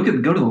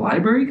can go to the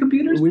library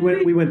computers. We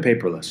maybe? went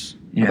paperless.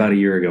 Yeah. About a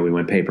year ago, we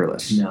went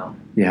paperless. No.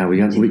 Yeah, we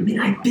got.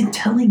 I've been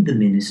telling the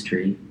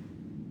ministry,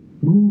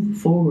 move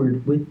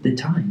forward with the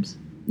times,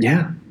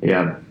 Yeah.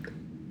 Yeah.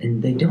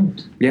 and they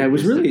don't. Yeah, it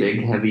was It's really. a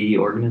big, heavy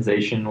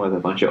organization with a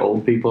bunch of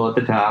old people at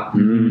the top.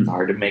 Mm. It's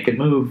hard to make it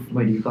move.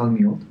 Wait, are you calling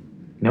me old?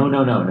 No.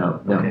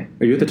 Okay.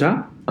 Are you at the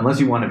top? Unless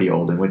you want to be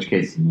old, in which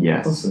case, Close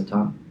yes. to the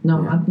top.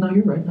 No,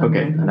 you're right.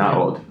 Okay, I'm not right.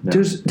 old. No.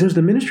 Does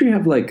the ministry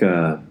have like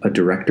a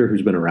director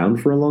who's been around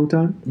for a long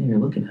time? Yeah, you're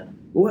looking at it.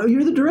 Well,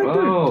 you're the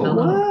director.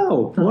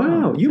 Whoa.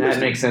 Wow. You that must.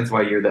 makes sense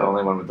why you're the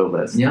only one with the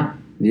list. Yeah.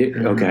 Yeah,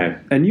 okay.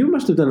 And you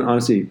must have done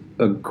honestly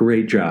a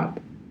great job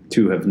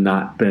to have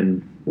not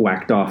been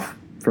whacked off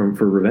for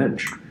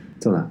revenge.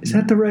 Till now. Is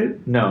that the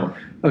right? No.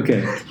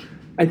 Okay.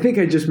 I think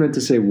I just meant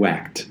to say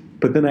whacked,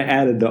 but then I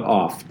added the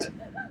oft.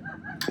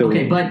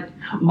 Okay, but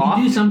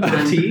we do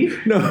sometimes.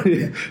 No,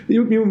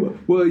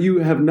 you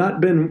have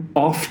not been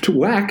oft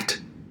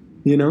whacked,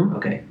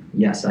 Okay.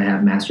 Yes, I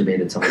have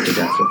masturbated someone to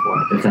death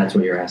before, if that's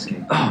what you're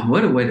asking. Oh,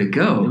 what a way to It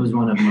go! was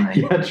one of my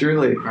Yeah,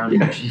 truly. crowning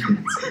Yeah.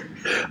 achievements.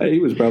 He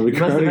was probably You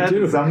must have crowning had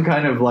too. some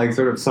kind of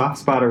sort of soft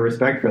spot of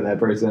respect for that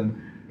person.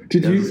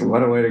 Did Yes, you?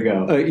 What a way to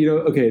go.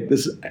 Okay.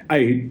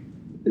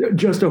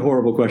 Just a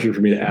horrible question for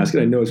me to ask,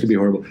 and I know it's gonna be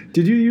horrible.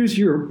 Did you use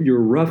your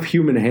rough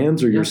human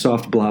hands or your Yeah.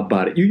 soft blob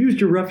body? You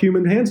used your rough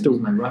human hands It was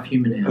to. my rough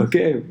human hand.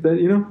 Okay,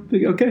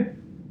 okay, It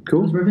was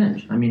cool.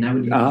 revenge. I mean, I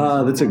would. Use Ah,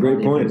 myself that's a more great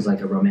if point. It was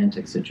like a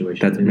romantic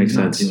situation. That It makes was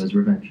not. sense. It was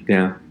revenge.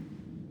 Yeah.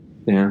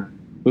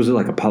 Was it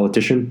like a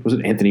politician? Was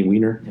it Anthony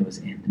Weiner? It was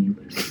Anthony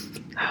Weiner.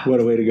 What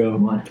a way to go!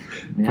 What?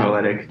 Yeah.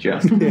 Poetic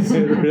justice.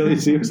 It really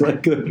seems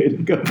like the way to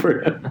go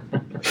for him.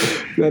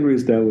 Glad we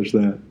established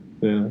that.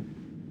 Yeah.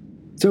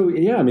 So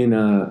yeah, I mean,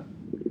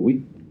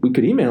 we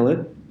could email it.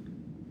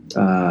 Can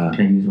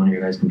I use one of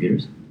your guys'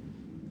 computers?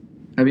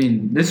 I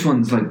mean, this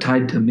one's like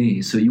tied to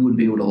me, so you wouldn't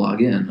be able to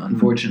log in,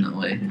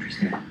 unfortunately.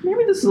 Interesting.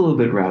 Maybe this is a little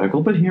bit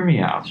radical, but hear me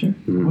out. Sure.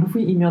 What if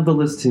we emailed the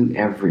list to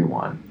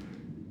everyone?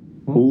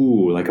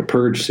 Ooh, like a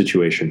purge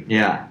situation.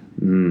 Yeah.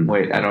 Mm.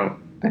 Wait, I don't.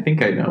 I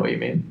think I know what you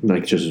mean.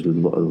 Like, just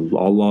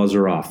all laws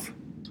are off.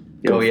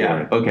 Go for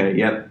it. Okay,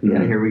 yep. Yeah,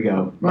 Mhm. here we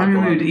go. Well, I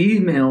mean, we'd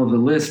email the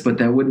list, but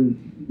that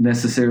wouldn't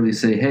necessarily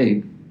say,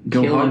 "Hey,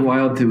 go Kill hog him.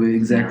 wild to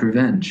exact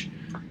revenge."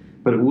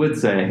 But it would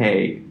say,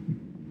 hey,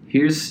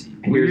 Here's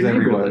where here's your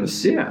neighbor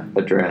everyone's lives. Yeah.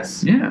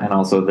 address. Yeah. And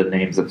also the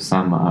names of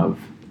some of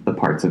the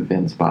parts of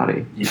Vin's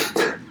body.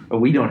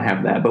 We don't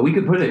have that, but we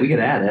could put it, we could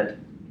add it.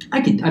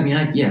 I could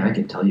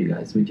tell you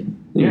guys. We can.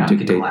 Yeah. we can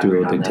Dictate, collaborate do a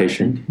on that, I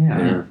dictation. think.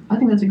 Yeah. I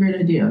think that's a great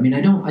idea. I mean,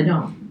 I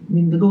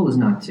mean, the goal is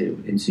not to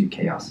ensue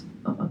chaos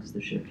amongst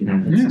the ship. You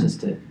know, it's Yeah.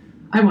 just to.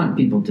 I want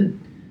people to,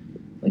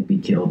 like, be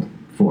killed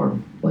for,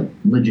 like,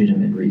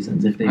 legitimate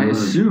reasons. If they I were,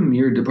 assume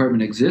your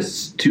department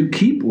exists to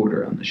keep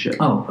order on the ship.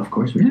 Oh, of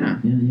course we Yeah.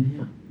 do.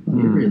 Yeah.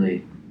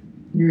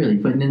 You're really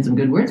putting in some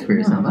good words for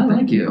yourself. I like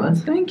Thank you. bud.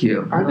 Thank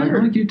you. Are I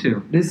there- like you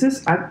too. Is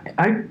this,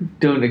 I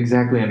don't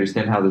exactly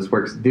understand how this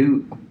works.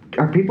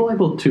 Are people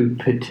able to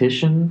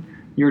petition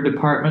your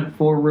department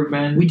for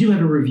revenge? We do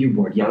have a review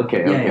board. Yeah. Okay,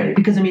 Yeah, okay. yeah.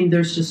 Because I mean,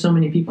 there's just so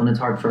many people, and it's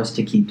hard for us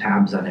to keep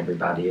tabs on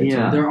everybody. And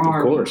Yeah, so there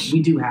are. of course.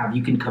 We do have.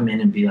 You can come in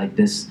and be like,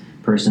 this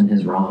person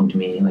has wronged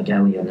me. Like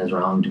Elian has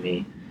wronged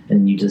me,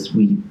 and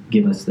we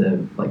give us the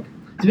like.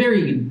 It's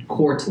very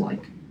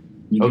court-like.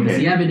 You give us Okay.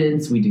 the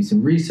evidence. We do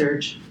some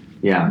research.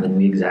 Yeah. And then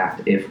we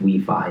exact if we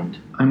find.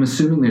 I'm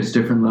assuming there's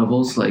different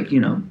levels, like,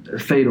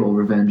 fatal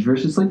revenge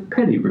versus, like,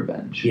 petty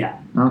revenge. Yeah.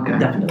 Okay.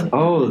 Definitely.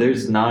 Oh,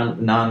 there's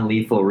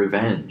non-lethal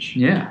revenge.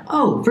 Yeah.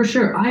 Oh, for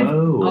sure.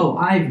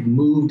 I've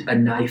moved a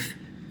knife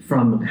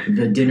from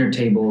the dinner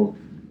table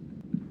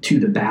to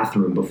the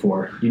bathroom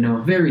before.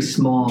 Very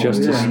small.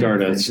 Just to tiny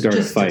start a things. start a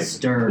Just fight. To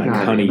stir. Like,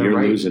 God, honey, the you're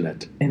right- losing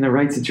it. In the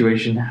right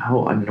situation,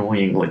 how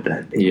annoying would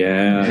that be?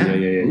 Yeah.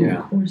 Ooh,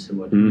 of course it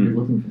would. Mm. You're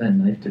looking for that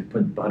knife to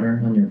put butter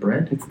on your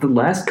bread. It's the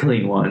last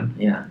clean one.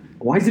 Yeah.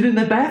 Why is it in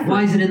the bathroom?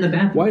 Why is it in the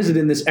bathroom? Why is it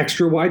in this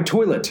extra wide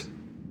toilet?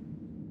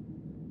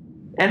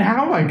 And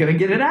how am I going to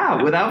get it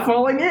out without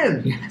falling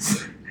in?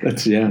 Yes.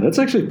 That's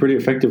actually pretty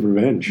effective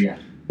revenge. Yeah.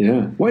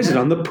 Yeah. Why is it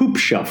on the poop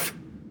shelf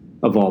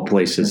of all That's a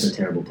places?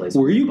 terrible place.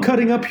 Were you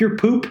cutting up your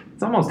poop?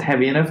 It's almost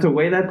heavy enough to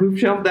weigh that poop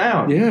shelf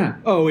down. Yeah.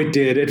 Oh, it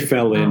did. It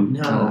fell in.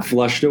 Oh, no.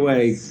 Flushed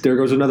away. There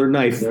goes another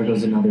knife. There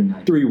goes another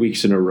knife. 3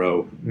 weeks in a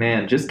row.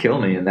 Man, just kill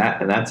me in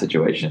that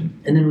situation.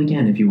 And then we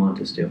can if you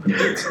want us to. I mean,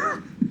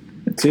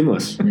 it's,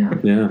 Seamless. yeah.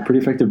 Yeah, pretty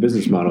effective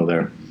business model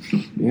there.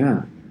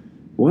 Yeah.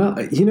 Well,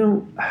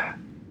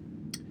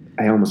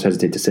 I almost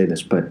hesitate to say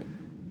this, but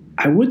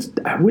I would,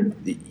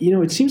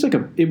 it seems like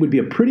it would be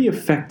a pretty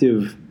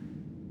effective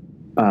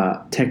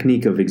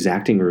technique of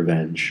exacting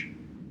revenge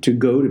to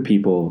go to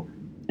people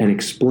and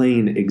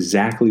explain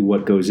exactly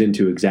what goes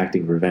into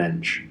exacting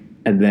revenge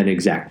and then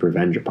exact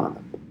revenge upon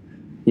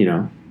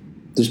them.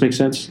 Does this make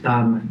sense?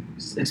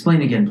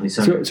 Explain again, please.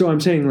 Sorry. So I'm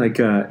saying, like,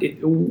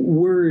 it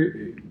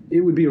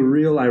would be a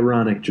real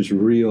ironic, just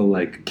real,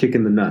 like, kick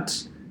in the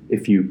nuts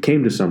if you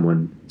came to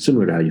someone,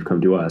 similar to how you've come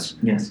to us,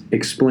 Yes.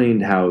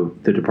 explained how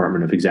the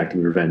Department of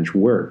Exacting Revenge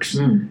works,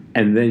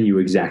 and then you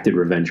exacted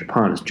revenge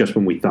upon us just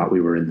when we thought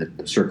we were in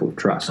the circle of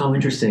trust. Oh,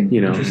 interesting.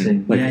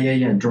 Interesting. like-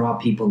 Yeah. Draw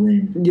people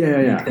in.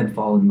 Yeah. Make them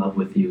fall in love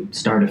with you.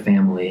 Start a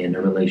family and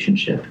a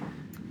relationship.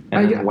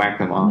 And then whack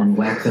them And off. then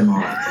whack them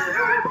off.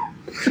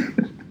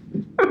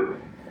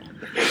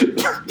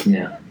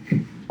 Yeah.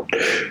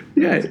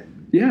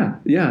 Yeah.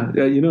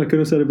 I couldn't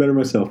have said it better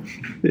myself.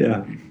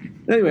 Yeah.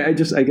 Anyway, I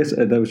guess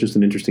that was just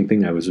an interesting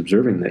thing I was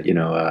observing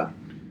that,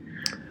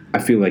 I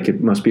feel like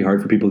it must be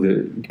hard for people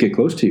to get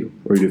close to you,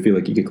 or do you feel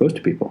like you get close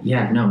to people?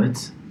 Yeah, no,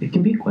 it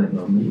can be quite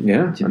lonely.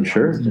 Yeah, to I'm be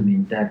sure. honest. I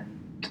mean,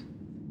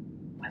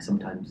 I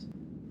sometimes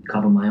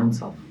coddle my own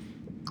self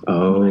when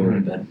I go to Oh,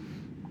 bed.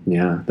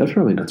 yeah. That's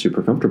probably not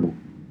super comfortable.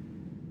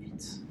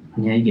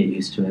 Yeah, you get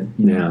used to it.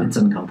 Yeah. It's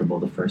uncomfortable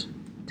the first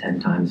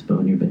 10 times, but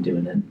when you've been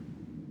doing it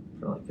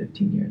for like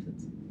 15 years,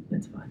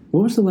 it's fine.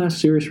 What was the last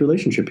serious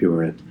relationship you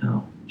were in?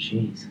 Oh,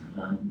 jeez.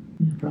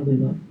 Probably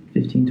about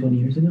 15, 20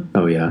 years ago.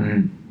 Oh, yeah.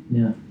 Mm.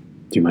 Yeah.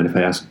 Do you mind if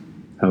I ask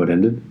how it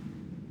ended?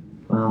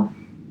 Well,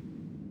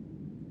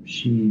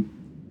 she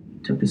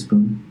took a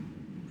spoon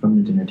from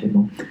the dinner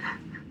table,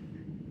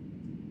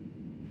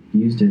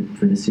 used it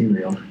for the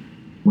cereal,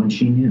 when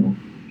she knew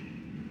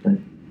that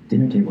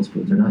dinner table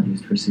spoons are not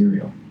used for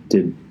cereal.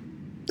 Did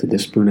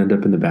this spoon end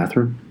up in the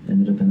bathroom?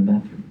 Ended up in the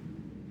bathroom.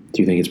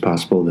 Do you think it's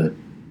possible that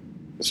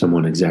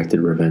someone exacted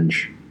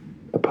revenge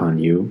upon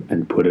you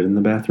and put it in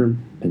the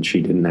bathroom, and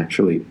she didn't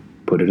actually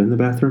put it in the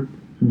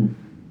bathroom?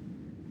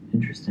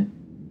 Interesting.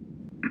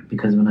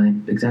 Because when I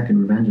exacted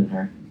revenge on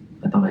her,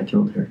 I thought I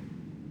killed her.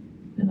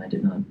 And I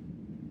did not.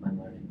 I'm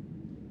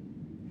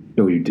learning.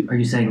 Oh, you did. Are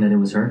you saying that it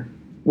was her? Are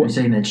What? you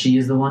saying that she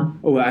is the one?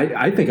 Oh,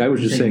 I think I was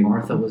Are you just saying.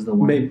 Martha was the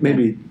one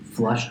Maybe. that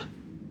flushed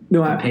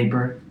No, the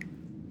paper?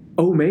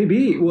 Oh,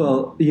 maybe.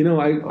 Well,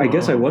 I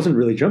guess I wasn't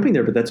really jumping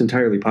there, but that's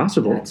entirely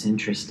possible. That's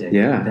interesting.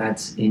 Yeah.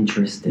 That's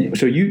interesting.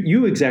 So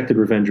you exacted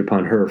revenge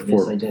upon her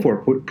Yes, I did. for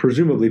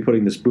presumably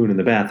putting the spoon in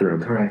the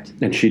bathroom, Correct.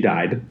 and she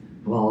died.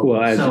 Well,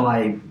 Well, as- so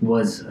I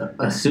was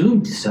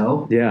assumed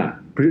so. Yeah.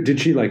 Did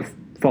she like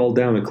fall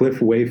down a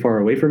cliff way far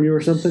away from you or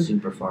something?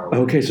 Super far away.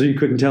 Okay, so you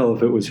couldn't tell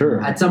if it was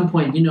her. At some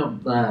point,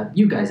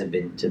 you guys have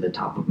been to the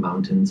top of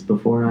mountains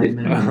before, I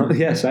imagine.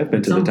 Yes, I've been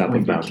At to the some top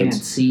point, of mountains. You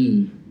can't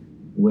see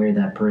where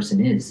that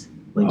person is.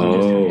 Like, you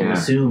just have to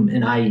assume.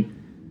 And I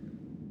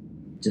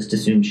just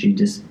assumed she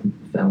just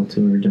fell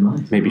to her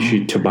demise. Maybe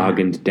she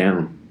tobogganed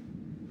down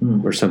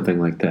or something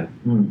like that.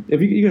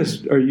 Have you guys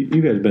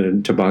been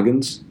in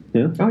toboggans?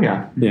 Yeah. Oh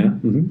yeah. Yeah.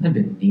 Mm-hmm. I've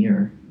been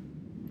near.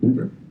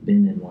 Never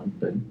been in one,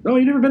 but Oh,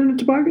 you never been in a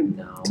toboggan?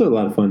 no. It's a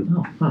lot of fun.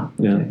 Oh, huh.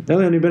 Okay. Yeah.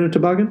 Elian, you been in a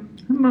toboggan?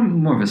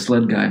 I'm more of a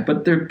sled guy,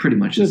 but they're pretty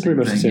much the It's same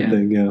pretty much the same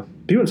thing. Yeah.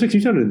 P16,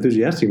 you sounded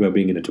enthusiastic about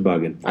being in a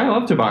toboggan. I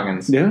love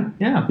toboggans. Yeah.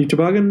 Yeah. You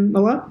toboggan a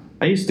lot?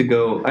 I used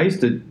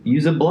to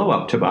use a blow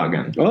up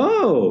toboggan.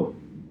 Oh.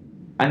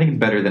 I think it's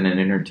better than an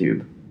inner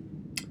tube.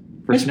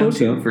 I suppose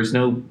so. For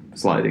snow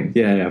sliding.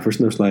 Yeah, for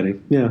snow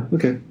sliding. Yeah,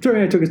 okay.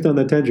 Sorry I took us down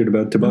that tangent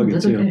about No,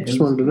 toboggans. that's okay. Just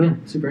wanted to know. Yeah,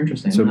 super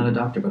interesting. So- I'm not a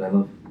doctor, but I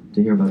love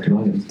to hear about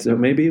toboggans. So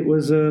maybe it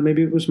was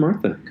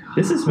Martha.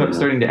 This is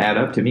starting to add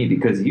up to me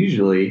because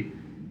usually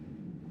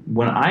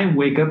when I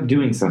wake up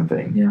doing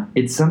something, Yeah.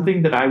 it's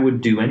something that I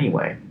would do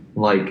anyway,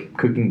 like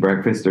cooking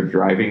breakfast or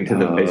driving to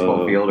the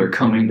baseball field or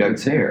combing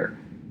Doug's hair.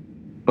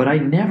 But I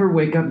never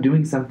wake up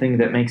doing something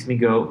that makes me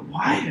go,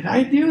 why did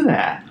I do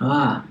that?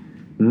 Ah.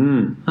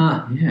 Mm.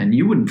 Huh. Yeah, and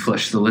you wouldn't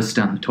flush the list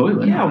down the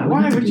toilet. Yeah, I would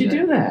why never would do you that.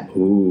 do that?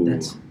 Ooh.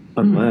 That's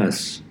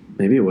Unless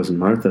maybe it wasn't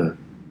Martha.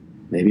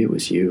 Maybe it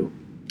was you.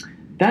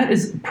 That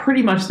is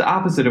pretty much the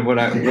opposite of what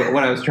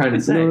I was trying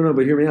to say. No,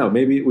 but hear me out.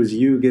 Maybe it was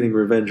you getting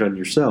revenge on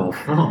yourself,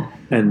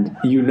 and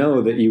you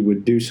know that you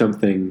would do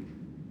something.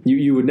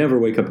 You would never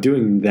wake up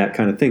doing that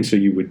kind of thing, so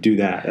you would do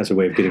that as a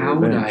way of getting How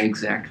revenge. would I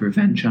exact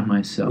revenge on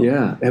myself?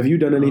 Yeah. Have you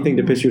done anything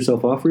to piss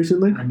yourself off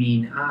recently? I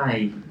mean,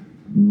 I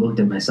looked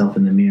at myself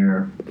in the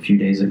mirror a few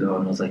days ago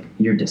and was like,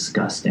 "You're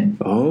disgusting."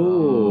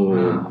 Oh.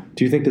 Wow.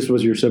 Do you think this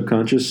was your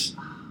subconscious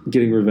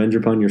getting revenge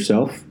upon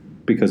yourself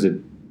because it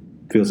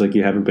feels like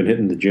you haven't been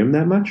hitting the gym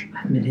that much? I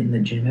haven't been hitting the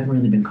gym. I haven't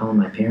really been calling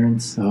my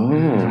parents as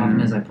often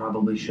Oh. as I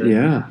probably should.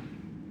 Yeah.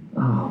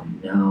 Oh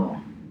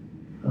no.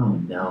 Oh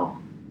no.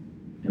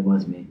 It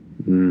was me.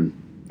 Mm.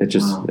 It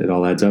just Wow. it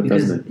all adds up,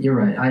 Because doesn't it? you're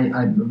right.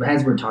 I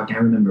as we're talking, I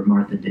remember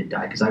Martha did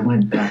die because I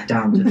went back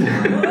down to the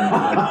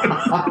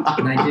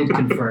and I did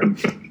confirm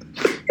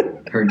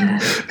her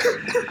death.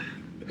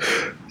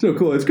 So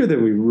cool. It's good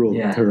that we ruled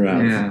Yeah. her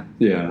out. Yeah.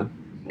 Yeah.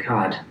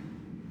 God,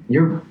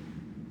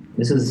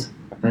 this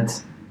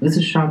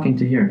is shocking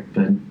to hear,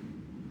 but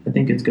I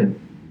think it's good.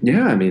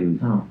 Yeah, I mean,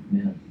 Oh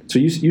man. so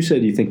you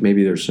said you think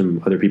maybe there's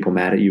some other people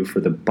mad at you for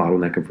the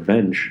bottleneck of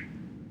revenge.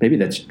 Maybe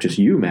that's just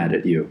you mad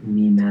at you.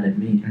 Me mad at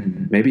me.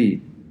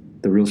 Maybe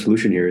the real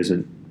solution here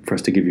isn't for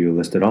us to give you a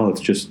list at all.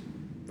 It's just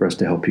for us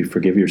to help you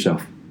forgive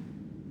yourself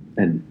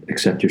and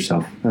accept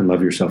yourself and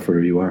love yourself for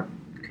who you are.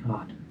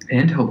 God.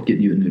 And help get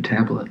you a new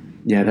tablet.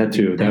 Yeah, that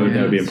too. That would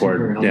be super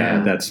important. helpful.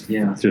 Yeah, that's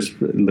Yeah. just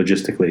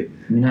logistically.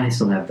 I mean, I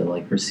still have the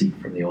receipt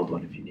from the old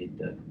one if you need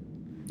the.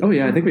 Oh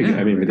yeah, I think we. Yeah.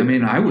 I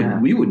mean, I would. Yeah.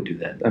 We would do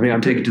that. I mean,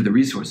 I'm take it to the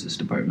resources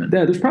department.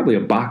 Yeah, there's probably a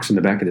box in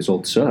the back of this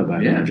old sub.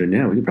 I Yeah. imagine.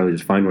 Yeah, we could probably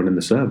just find one in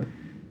the sub.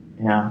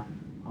 Yeah.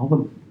 All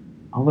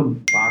the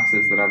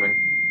boxes that I've been.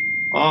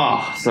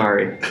 Oh,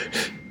 sorry.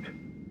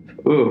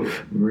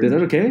 Oof. Is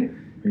that okay?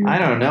 I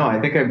don't know. I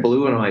think I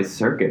blew one of my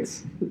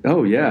circuits.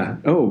 Oh yeah.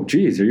 Oh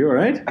geez, are you all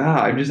right?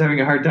 I'm just having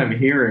a hard time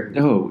hearing.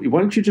 Oh, why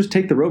don't you just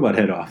take the robot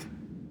head off?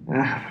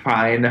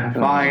 Fine.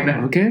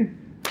 Okay.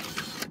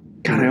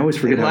 God, I always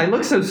forget. I How,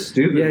 look so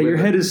stupid. yeah, your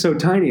with head is so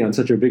tiny on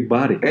such a big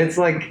body. It's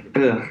like,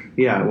 ugh,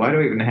 yeah. Why do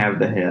I even have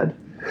the head?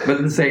 But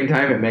at the same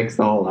time, it makes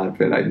the whole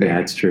outfit. I think. Yeah,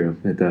 it's true.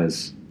 It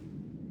does.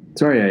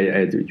 Sorry,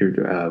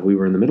 we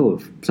were in the middle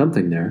of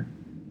something there.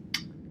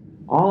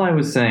 All I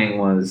was saying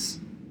was,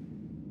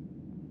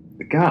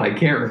 God, I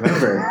can't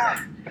remember.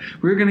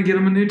 We're gonna get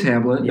them a new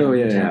tablet. Oh,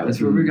 yeah.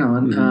 That's where we're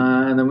going.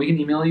 Mhm. And then we can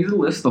email you the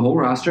list, the whole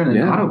roster, and it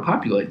Yeah.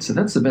 auto-populates. So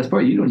that's the best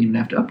part. You don't even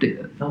have to update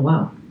it. Oh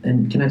wow!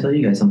 And can I tell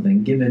you guys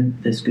something? Given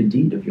this good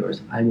deed of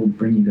yours, I will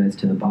bring you guys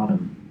to the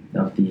bottom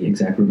of the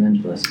exact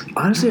revenge list.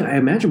 Honestly, I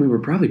imagine we were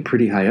probably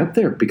pretty high up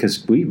there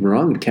because we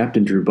wronged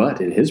Captain Drew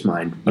Butt in his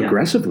mind Yeah.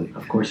 aggressively.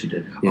 Of course you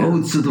did. Yeah.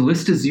 Oh, so the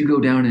list is you go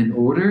down in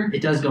order?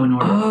 It does go in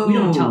order. Oh. We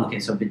don't tell. Okay,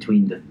 so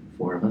between the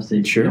four of us,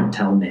 Sure. we don't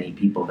tell many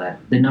people that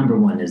the number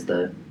one is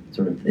the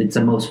sort of it's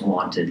a most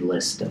wanted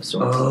list of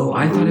sorts. Oh,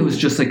 I thought it was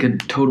just like a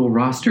total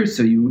roster,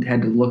 so you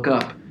had to look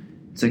up.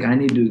 It's like, I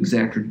need to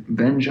exact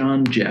revenge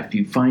on Jeff.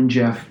 You find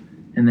Jeff,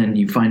 and then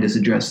you find his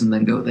address, and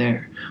then go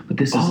there. But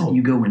this is,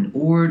 you go in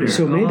order.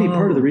 So maybe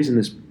part of the reason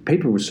this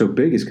paper was so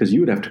big is because you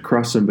would have to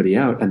cross somebody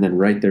out and then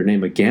write their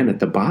name again at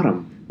the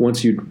bottom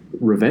once you'd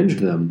revenged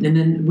them. And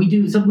then we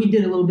did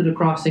a little bit of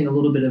crossing, a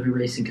little bit of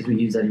erasing because we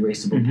use that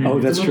erasable. Mhm. pen. Oh,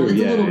 It's that's a little, true.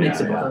 It's Yeah, a little yeah,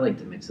 mixable. yeah. I like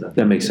to mix it up.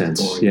 That makes It's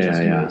sense. boring, Yeah,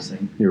 just yeah.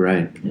 erasing. You're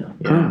right. Yeah.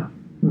 Huh.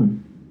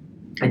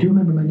 I do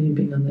remember my name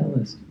being on that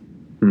list.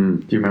 Hmm.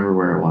 Do you remember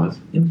where it was?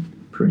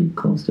 Pretty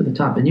close to the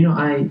top. And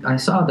I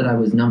saw that I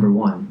was number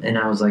one, and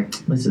I was like,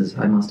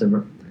 I must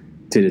have.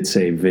 Did it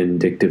say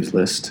vindictive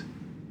list?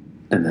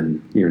 and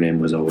then your name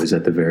was always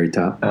at the very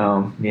top.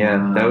 Oh,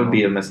 yeah, that would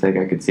be a mistake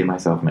I could see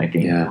myself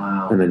making. Yeah.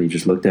 Wow. And then you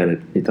just looked at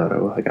it. You thought,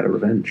 oh, I got to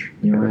revenge.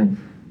 You're right.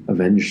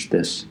 Avenge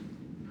this.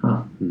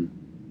 Huh.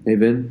 Hey,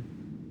 Vin.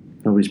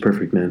 Nobody's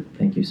perfect, man.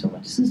 Thank you so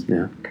much. This is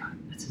Yeah. God.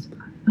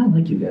 I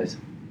like you guys.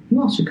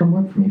 You all should come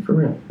work for me for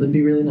real. It'd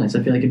be really nice.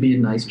 I feel like it'd be a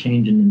nice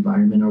change in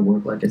environment. Our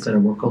work, like I said, our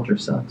work culture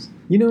sucks.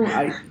 You know,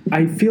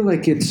 I feel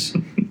like your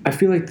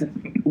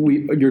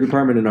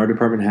department and our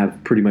department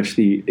have pretty much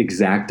the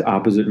exact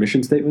opposite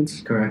mission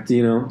statements. Would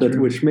You know,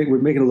 which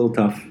would make it a little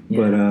tough.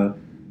 Yeah.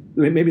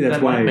 But maybe that's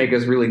that why. might make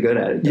us really good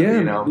at it. Though, yeah,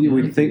 you know?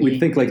 we'd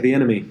think like the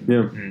enemy.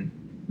 Yeah.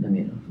 I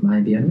mean, am I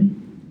the enemy?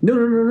 No.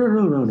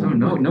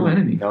 No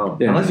enemy. No,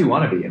 Yeah. unless you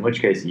want to be, in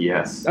which case,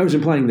 yes. I was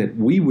implying that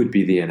we would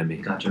be the enemy.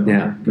 Gotcha.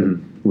 Yeah,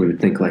 we would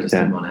think I like just that.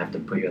 didn't want to have to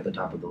put you at the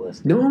top of the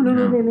list. No.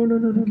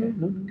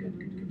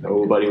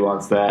 Nobody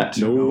wants that.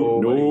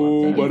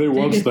 Nobody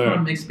wants Take it that.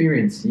 from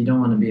experience. You don't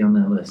want to be on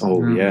that list. Oh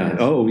No. yeah.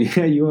 Oh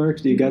yeah. You are.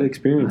 You got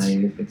experience.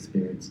 I've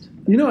experienced.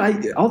 You know,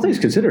 all things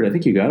considered, I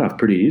think you got off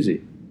pretty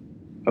easy.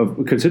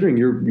 Of considering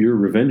your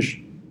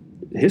revenge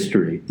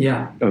history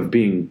Yeah. of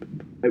being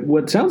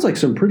what sounds like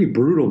some pretty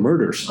brutal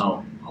murders.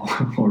 Oh.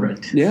 All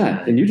right.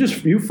 Yeah, and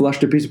you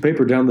flushed a piece of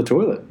paper down the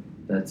toilet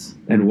That's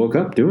and woke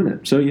up doing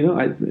it. So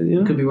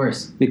it could be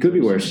worse. it could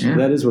be worse. Yeah.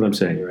 That is what I'm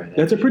saying. You're right.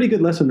 That's a pretty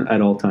good lesson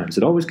at all times.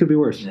 It always could be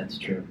worse. That's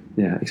true.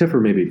 Yeah, except for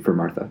maybe for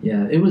Martha.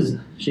 Yeah, it was.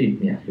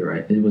 Yeah, you're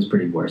right. It was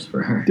pretty worse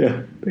for her.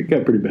 Yeah, it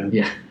got pretty bad.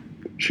 Yeah.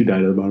 She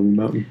died at the bottom of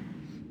the mountain.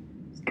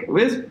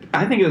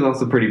 I think it was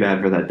also pretty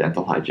bad for that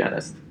dental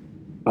hygienist.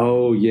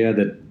 Oh yeah,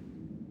 that.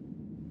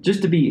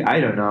 Just to be, I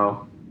don't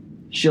know.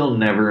 She'll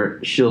never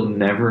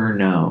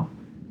know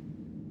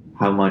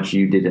how much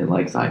you didn't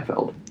like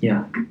Seinfeld.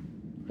 Yeah.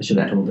 I should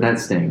have told her. That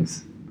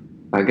stings.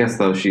 I guess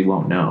though she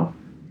won't know.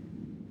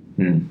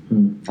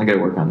 I gotta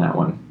work on that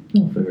one.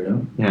 I'll figure it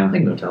out. Yeah. I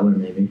can go tell her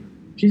maybe.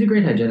 She's a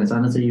great hygienist.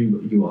 Honestly,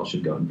 you all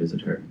should go and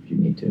visit her if you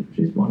need to.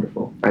 She's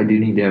wonderful. I do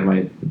need to have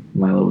my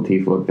little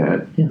teeth looked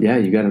at. Yeah,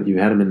 you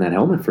had him in that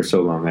helmet for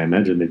so long. I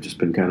imagine they've just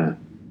been kind of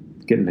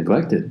getting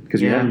neglected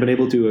because you Yeah. haven't been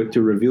able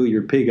to reveal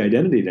your pig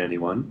identity to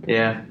anyone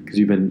Yeah. because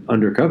you've been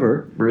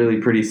undercover.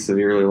 Really pretty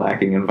severely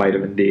lacking in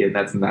vitamin D, and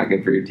that's not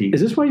good for your teeth. Is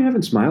this why you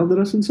haven't smiled at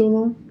us in so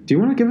long? Do you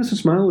want to give us a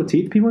smile with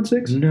teeth,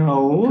 P16?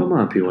 No. Come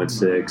on,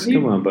 P16.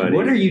 Come on, buddy.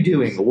 What are you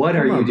doing? What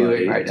are Come you on, doing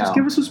buddy. right now? Just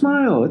give us a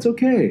smile. It's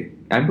okay.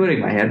 I'm putting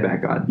my head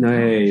back on. No,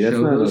 hey, that's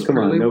Show not. those Come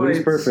on, pearly nobody's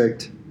whites.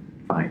 perfect.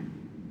 Fine.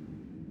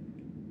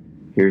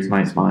 Here's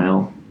my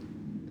smile.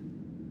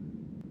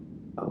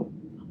 Oh.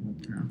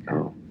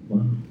 Wow.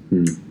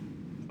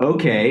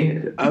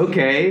 Okay.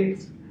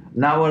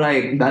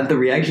 Not the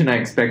reaction I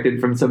expected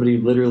from somebody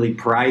who literally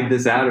pried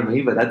this out of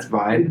me, but that's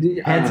fine.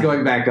 Head's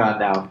going back on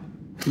now.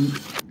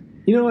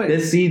 You know what?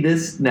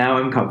 This now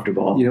I'm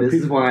comfortable. You know, this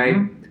is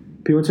why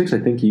P16.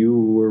 I think you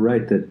were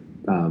right that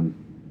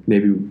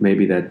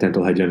maybe that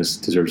dental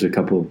hygienist deserves a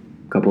couple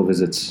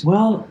visits.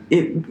 well,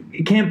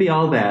 it can't be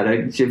all that.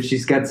 If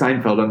she's got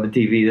Seinfeld on the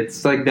TV,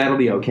 it's like that'll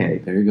be okay.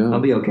 There you go. I'll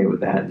be okay with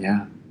that.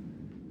 Yeah.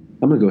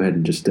 I'm gonna go ahead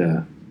and just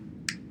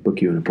book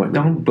you an appointment.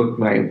 Don't book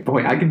my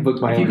appointment. I can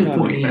book my If you own could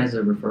put me appointment. as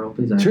a referral,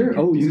 please. Sure.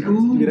 Oh,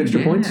 you get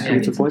extra points. Yeah, You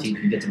get some points.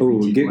 You get some free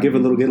Oh, teeth give a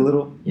little, whitening. get a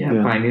little.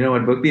 Yeah. Fine. You know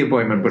what? Book the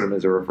appointment. Put him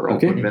as a referral.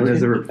 Okay. Put him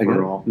as a I got it.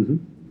 referral.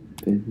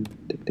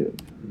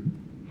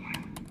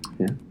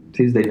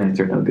 Tuesday nights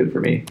are no good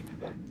for me.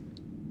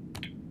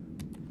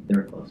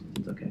 They're closed.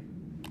 It's okay.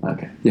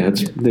 Okay. Yeah,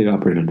 they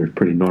operate under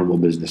pretty normal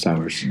business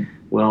hours.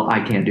 Well,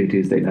 I can't do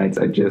Tuesday nights.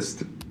 What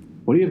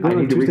do you have I going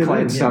on need to Tuesday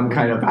reclaim nights? some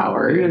kind of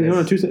power. What do you in have going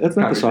on this Tuesday? That's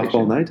not the conversation.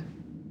 softball night.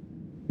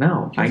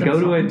 No, I Is that go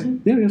to softball it.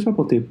 team? Yeah, we got a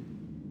softball team.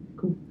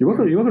 Cool. You're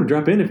welcome to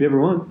drop in if you ever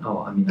want. Oh,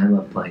 I mean, I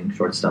love playing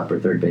shortstop or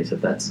third base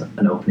if that's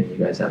an opening you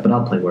guys have, but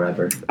I'll play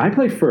wherever. I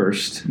play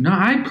first. No,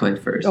 I play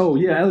first. Oh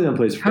yeah, Elion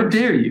plays first. How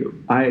dare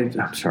you?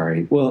 I'm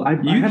sorry. Well, I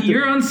have to,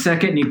 You're on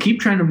second, and you keep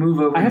trying to move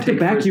over. I have and to take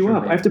back first you from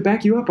up. me. I have to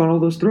back you up on all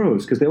those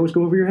throws because they always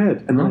go over your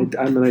head, and then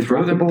I throw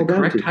drop the them ball at the down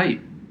correct to you.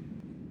 height.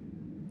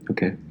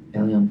 Okay.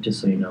 Elion,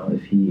 just so you know,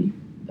 if he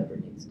ever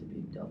needs to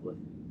be dealt with,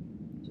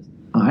 just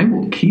I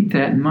will keep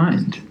that in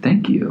mind.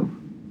 Thank you.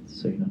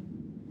 so you know.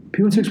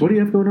 P16, what do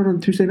you have going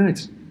on Tuesday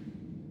nights?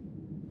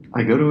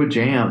 I go to a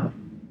jam.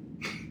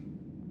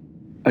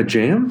 A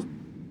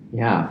jam?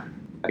 Yeah,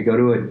 I go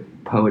to a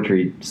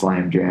poetry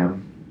slam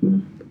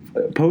jam.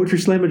 Poetry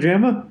slam a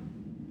jamma?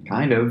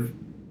 Kind of.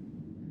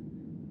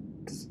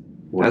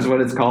 That's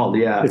what it's called.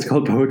 Yeah. It's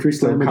called poetry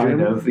so slam a kind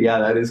jamma? of. Yeah,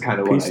 that is kind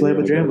of what I do.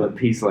 P-slam-a-jamma. I go to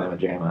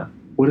P-slam-a-jamma.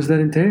 What does that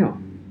entail?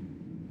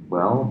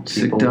 Well,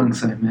 Sick people,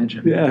 dunks, I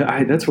imagine.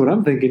 Yeah, that's what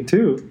I'm thinking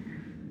too.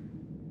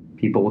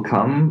 people will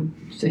come.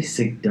 Did you say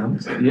sick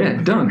dunks? Yeah,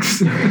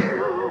 dunks.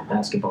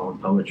 Basketball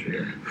and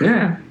poetry.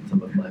 Yeah.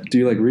 Some of my. Do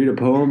you like read a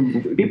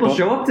poem? People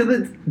show up to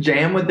the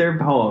jam with their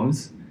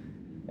poems,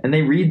 and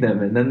they read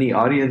them, and then the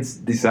audience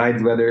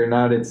decides whether or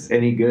not it's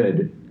any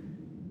good.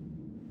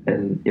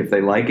 And if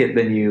they like it,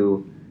 then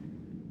you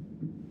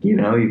You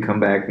know, you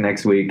come back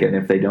next week, and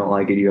if they don't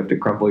like it, you have to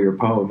crumple your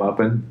poem up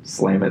and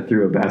slam it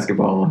through a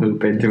basketball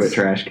hoop into a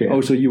trash can.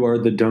 Oh, so you are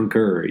the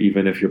dunker,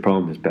 even if your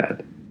poem is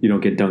bad. You don't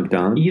get dunked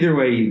on? Either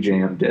way, you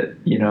jammed it,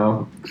 you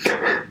know?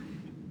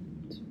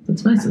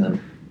 That's nice of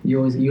them. You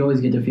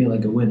always get to feel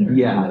like a winner.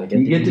 Yeah,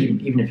 you get to,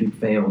 even if you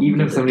fail.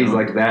 Even if somebody's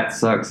like, that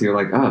sucks, you're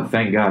like, oh,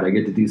 thank God, I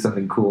get to do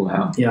something cool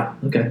now. Yeah,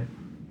 okay.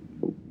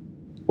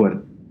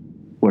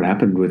 What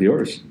happened with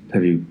yours?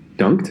 Have you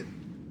dunked?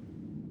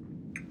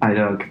 I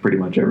dunk pretty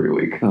much every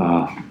week.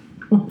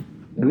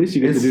 At least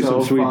you get to do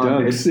some sweet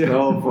dunks. It's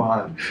so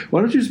fun.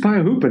 Why don't you just buy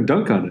a hoop and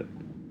dunk on it?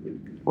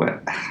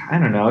 What? I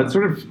don't know. It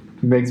sort of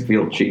makes me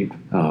feel cheap.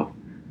 Oh,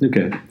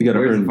 okay. You got to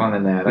Where's earn the fun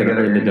in that? I I got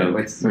to earn the earn dunk.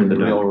 It's Earn a the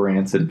real dunk.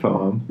 rancid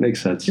poem.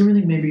 Makes sense. Do you ever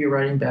think maybe you're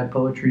writing bad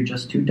poetry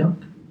just to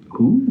dunk?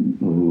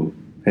 Ooh.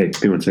 Hey,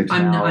 P16.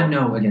 I'm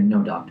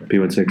no doctor.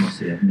 P16.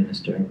 Mostly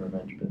administering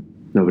revenge, but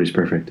Nobody's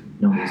perfect.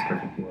 nobody's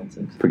perfect.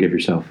 P16. Forgive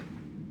yourself.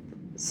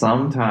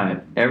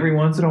 Sometime, every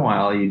once in a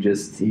while, you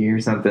just hear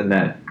something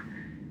that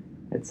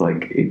it's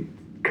like it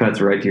cuts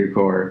right to your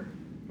core.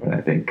 And I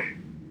think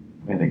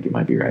you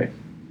might be right.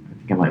 I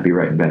think I might be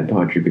writing bad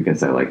poetry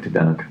because I like to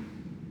dunk,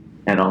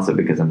 and also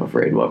because I'm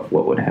afraid what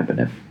would happen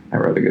if I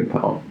wrote a good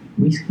poem.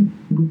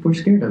 We're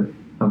scared of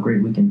how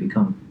great we can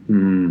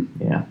become.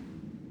 Yeah,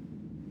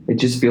 it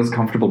just feels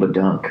comfortable to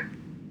dunk.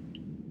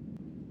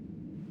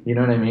 You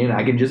know what I mean?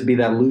 I can just be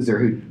that loser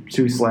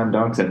who slam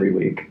dunks every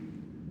week.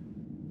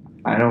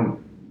 I don't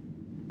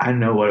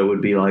know what it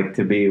would be like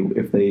to be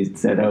if they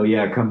said, oh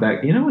yeah, come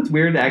back. You know what's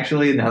weird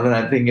actually, now that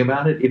I'm thinking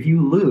about it? If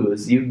you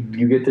lose, you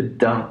get to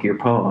dunk your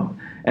poem.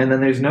 And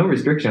then there's no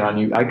restriction on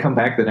you. I come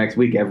back the next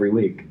week every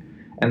week.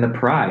 And the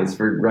prize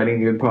for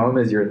writing a good poem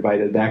is you're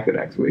invited back the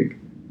next week.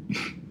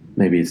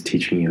 Maybe it's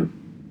teaching you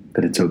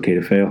that it's okay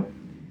to fail.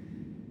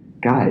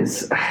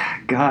 Guys,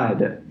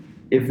 God,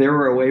 if there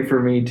were a way for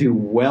me to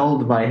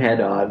weld my head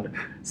on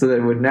so that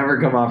it would never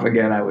come off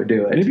again, I would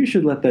do it. Maybe you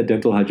should let that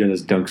dental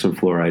hygienist dunk some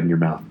fluoride in your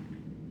mouth.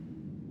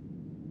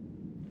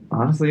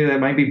 Honestly, that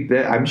might be.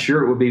 I'm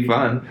sure it would be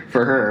fun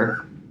for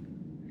her.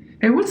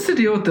 Hey, what's the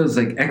deal with those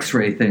like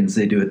X-ray things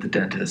they do at the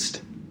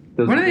dentist?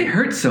 Those- Why do they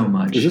hurt so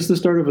much? Is this the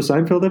start of a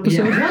Seinfeld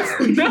episode?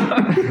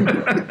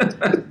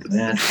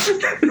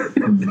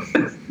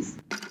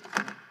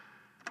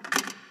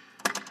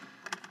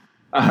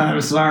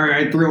 I'm sorry,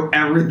 I threw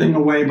everything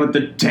away but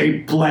the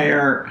tape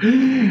player.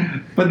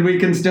 But we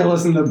can still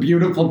listen to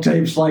beautiful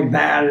tapes like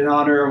that in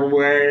honor of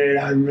Wade.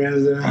 I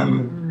miss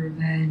him.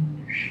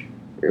 Revenge.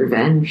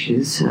 Revenge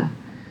is something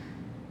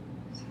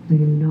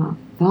not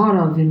thought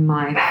of in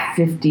my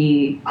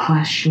 50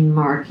 question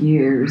mark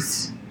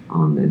years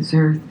on this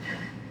earth.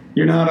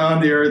 You're not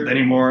on the earth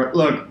anymore.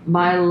 Look,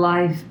 My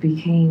life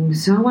became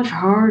so much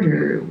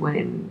harder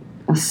when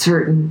a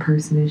certain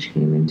personage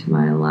came into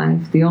my life.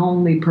 The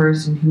only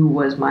person who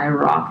was my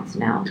rock is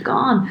now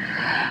gone.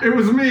 it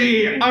was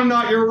me. I'm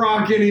not your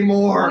rock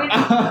anymore. Wait,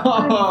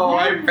 Oh,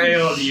 I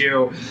failed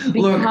you.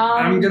 Look,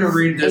 I'm going to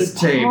read this a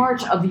tape.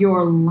 part of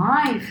your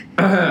life.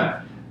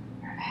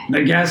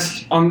 The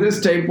guest on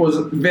this tape was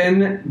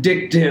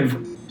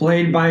Vindictive,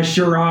 played by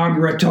Chirag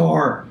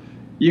Rator.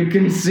 You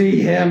can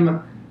see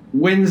him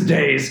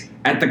Wednesdays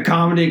at the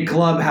Comedy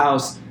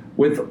Clubhouse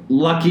with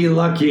Lucky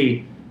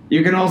Lucky.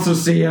 You can also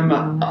see him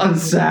on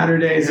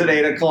Saturdays at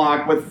 8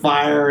 o'clock with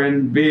Fire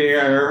and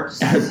Beer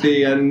at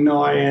The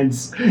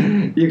Annoyance.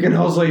 You can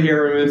also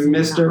hear him in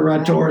Mr.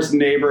 Rator's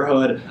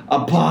Neighborhood,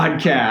 a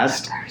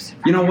podcast.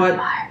 You know what?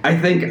 I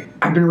think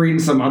I've been reading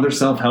some other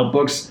self-help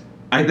books.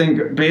 I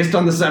think based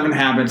on the 7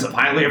 habits of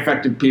highly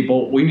effective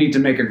people, we need to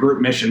make a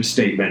group mission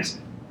statement.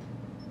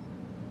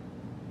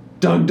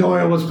 Doug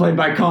Doyle was played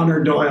by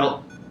Connor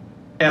Doyle.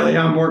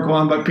 Elian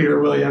Borquan by Peter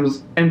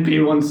Williams, and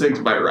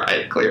P16 by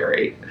Riot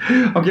Cleary.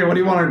 Okay, what do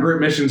you want our group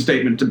mission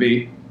statement to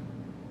be?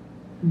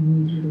 I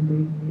need you to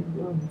leave me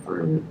alone for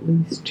at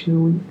least 2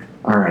 weeks.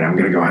 Alright, I'm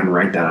gonna go ahead and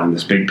write that on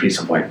this big piece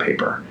of white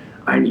paper.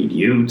 I need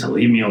you to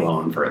leave me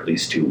alone for at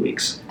least 2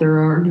 weeks. There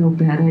are no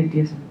bad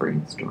ideas in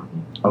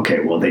brainstorming. Okay,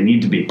 well, they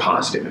need to be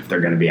positive if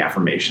they're gonna be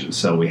affirmations,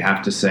 so we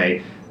have to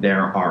say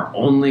there are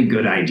only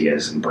good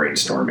ideas in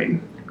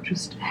brainstorming.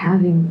 Just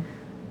having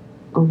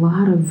a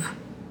lot of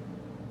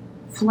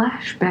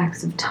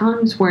flashbacks of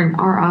times when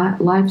our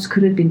lives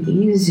could have been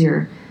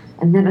easier,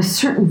 and then a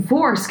certain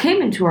force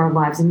came into our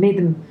lives and made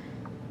them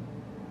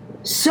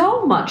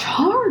so much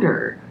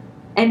harder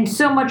and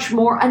so much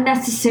more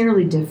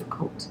unnecessarily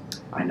difficult.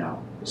 I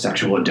know.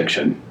 Sexual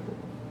addiction.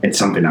 It's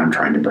something I'm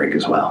trying to break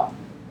as well.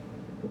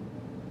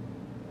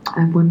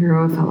 I wonder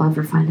if I'll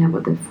ever find out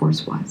what that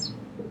force was.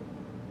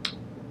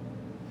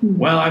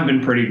 Well, I've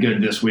been pretty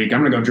good this week.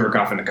 I'm gonna go jerk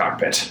off in the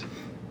cockpit.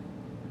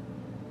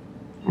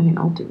 I mean,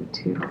 I'll do it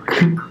too.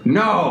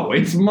 No,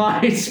 it's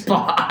my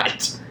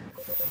spot.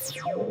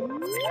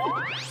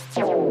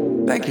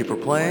 Thank you for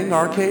playing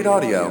Arcade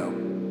Audio.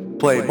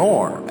 Play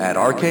more at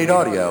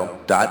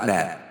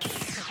arcadeaudio.net.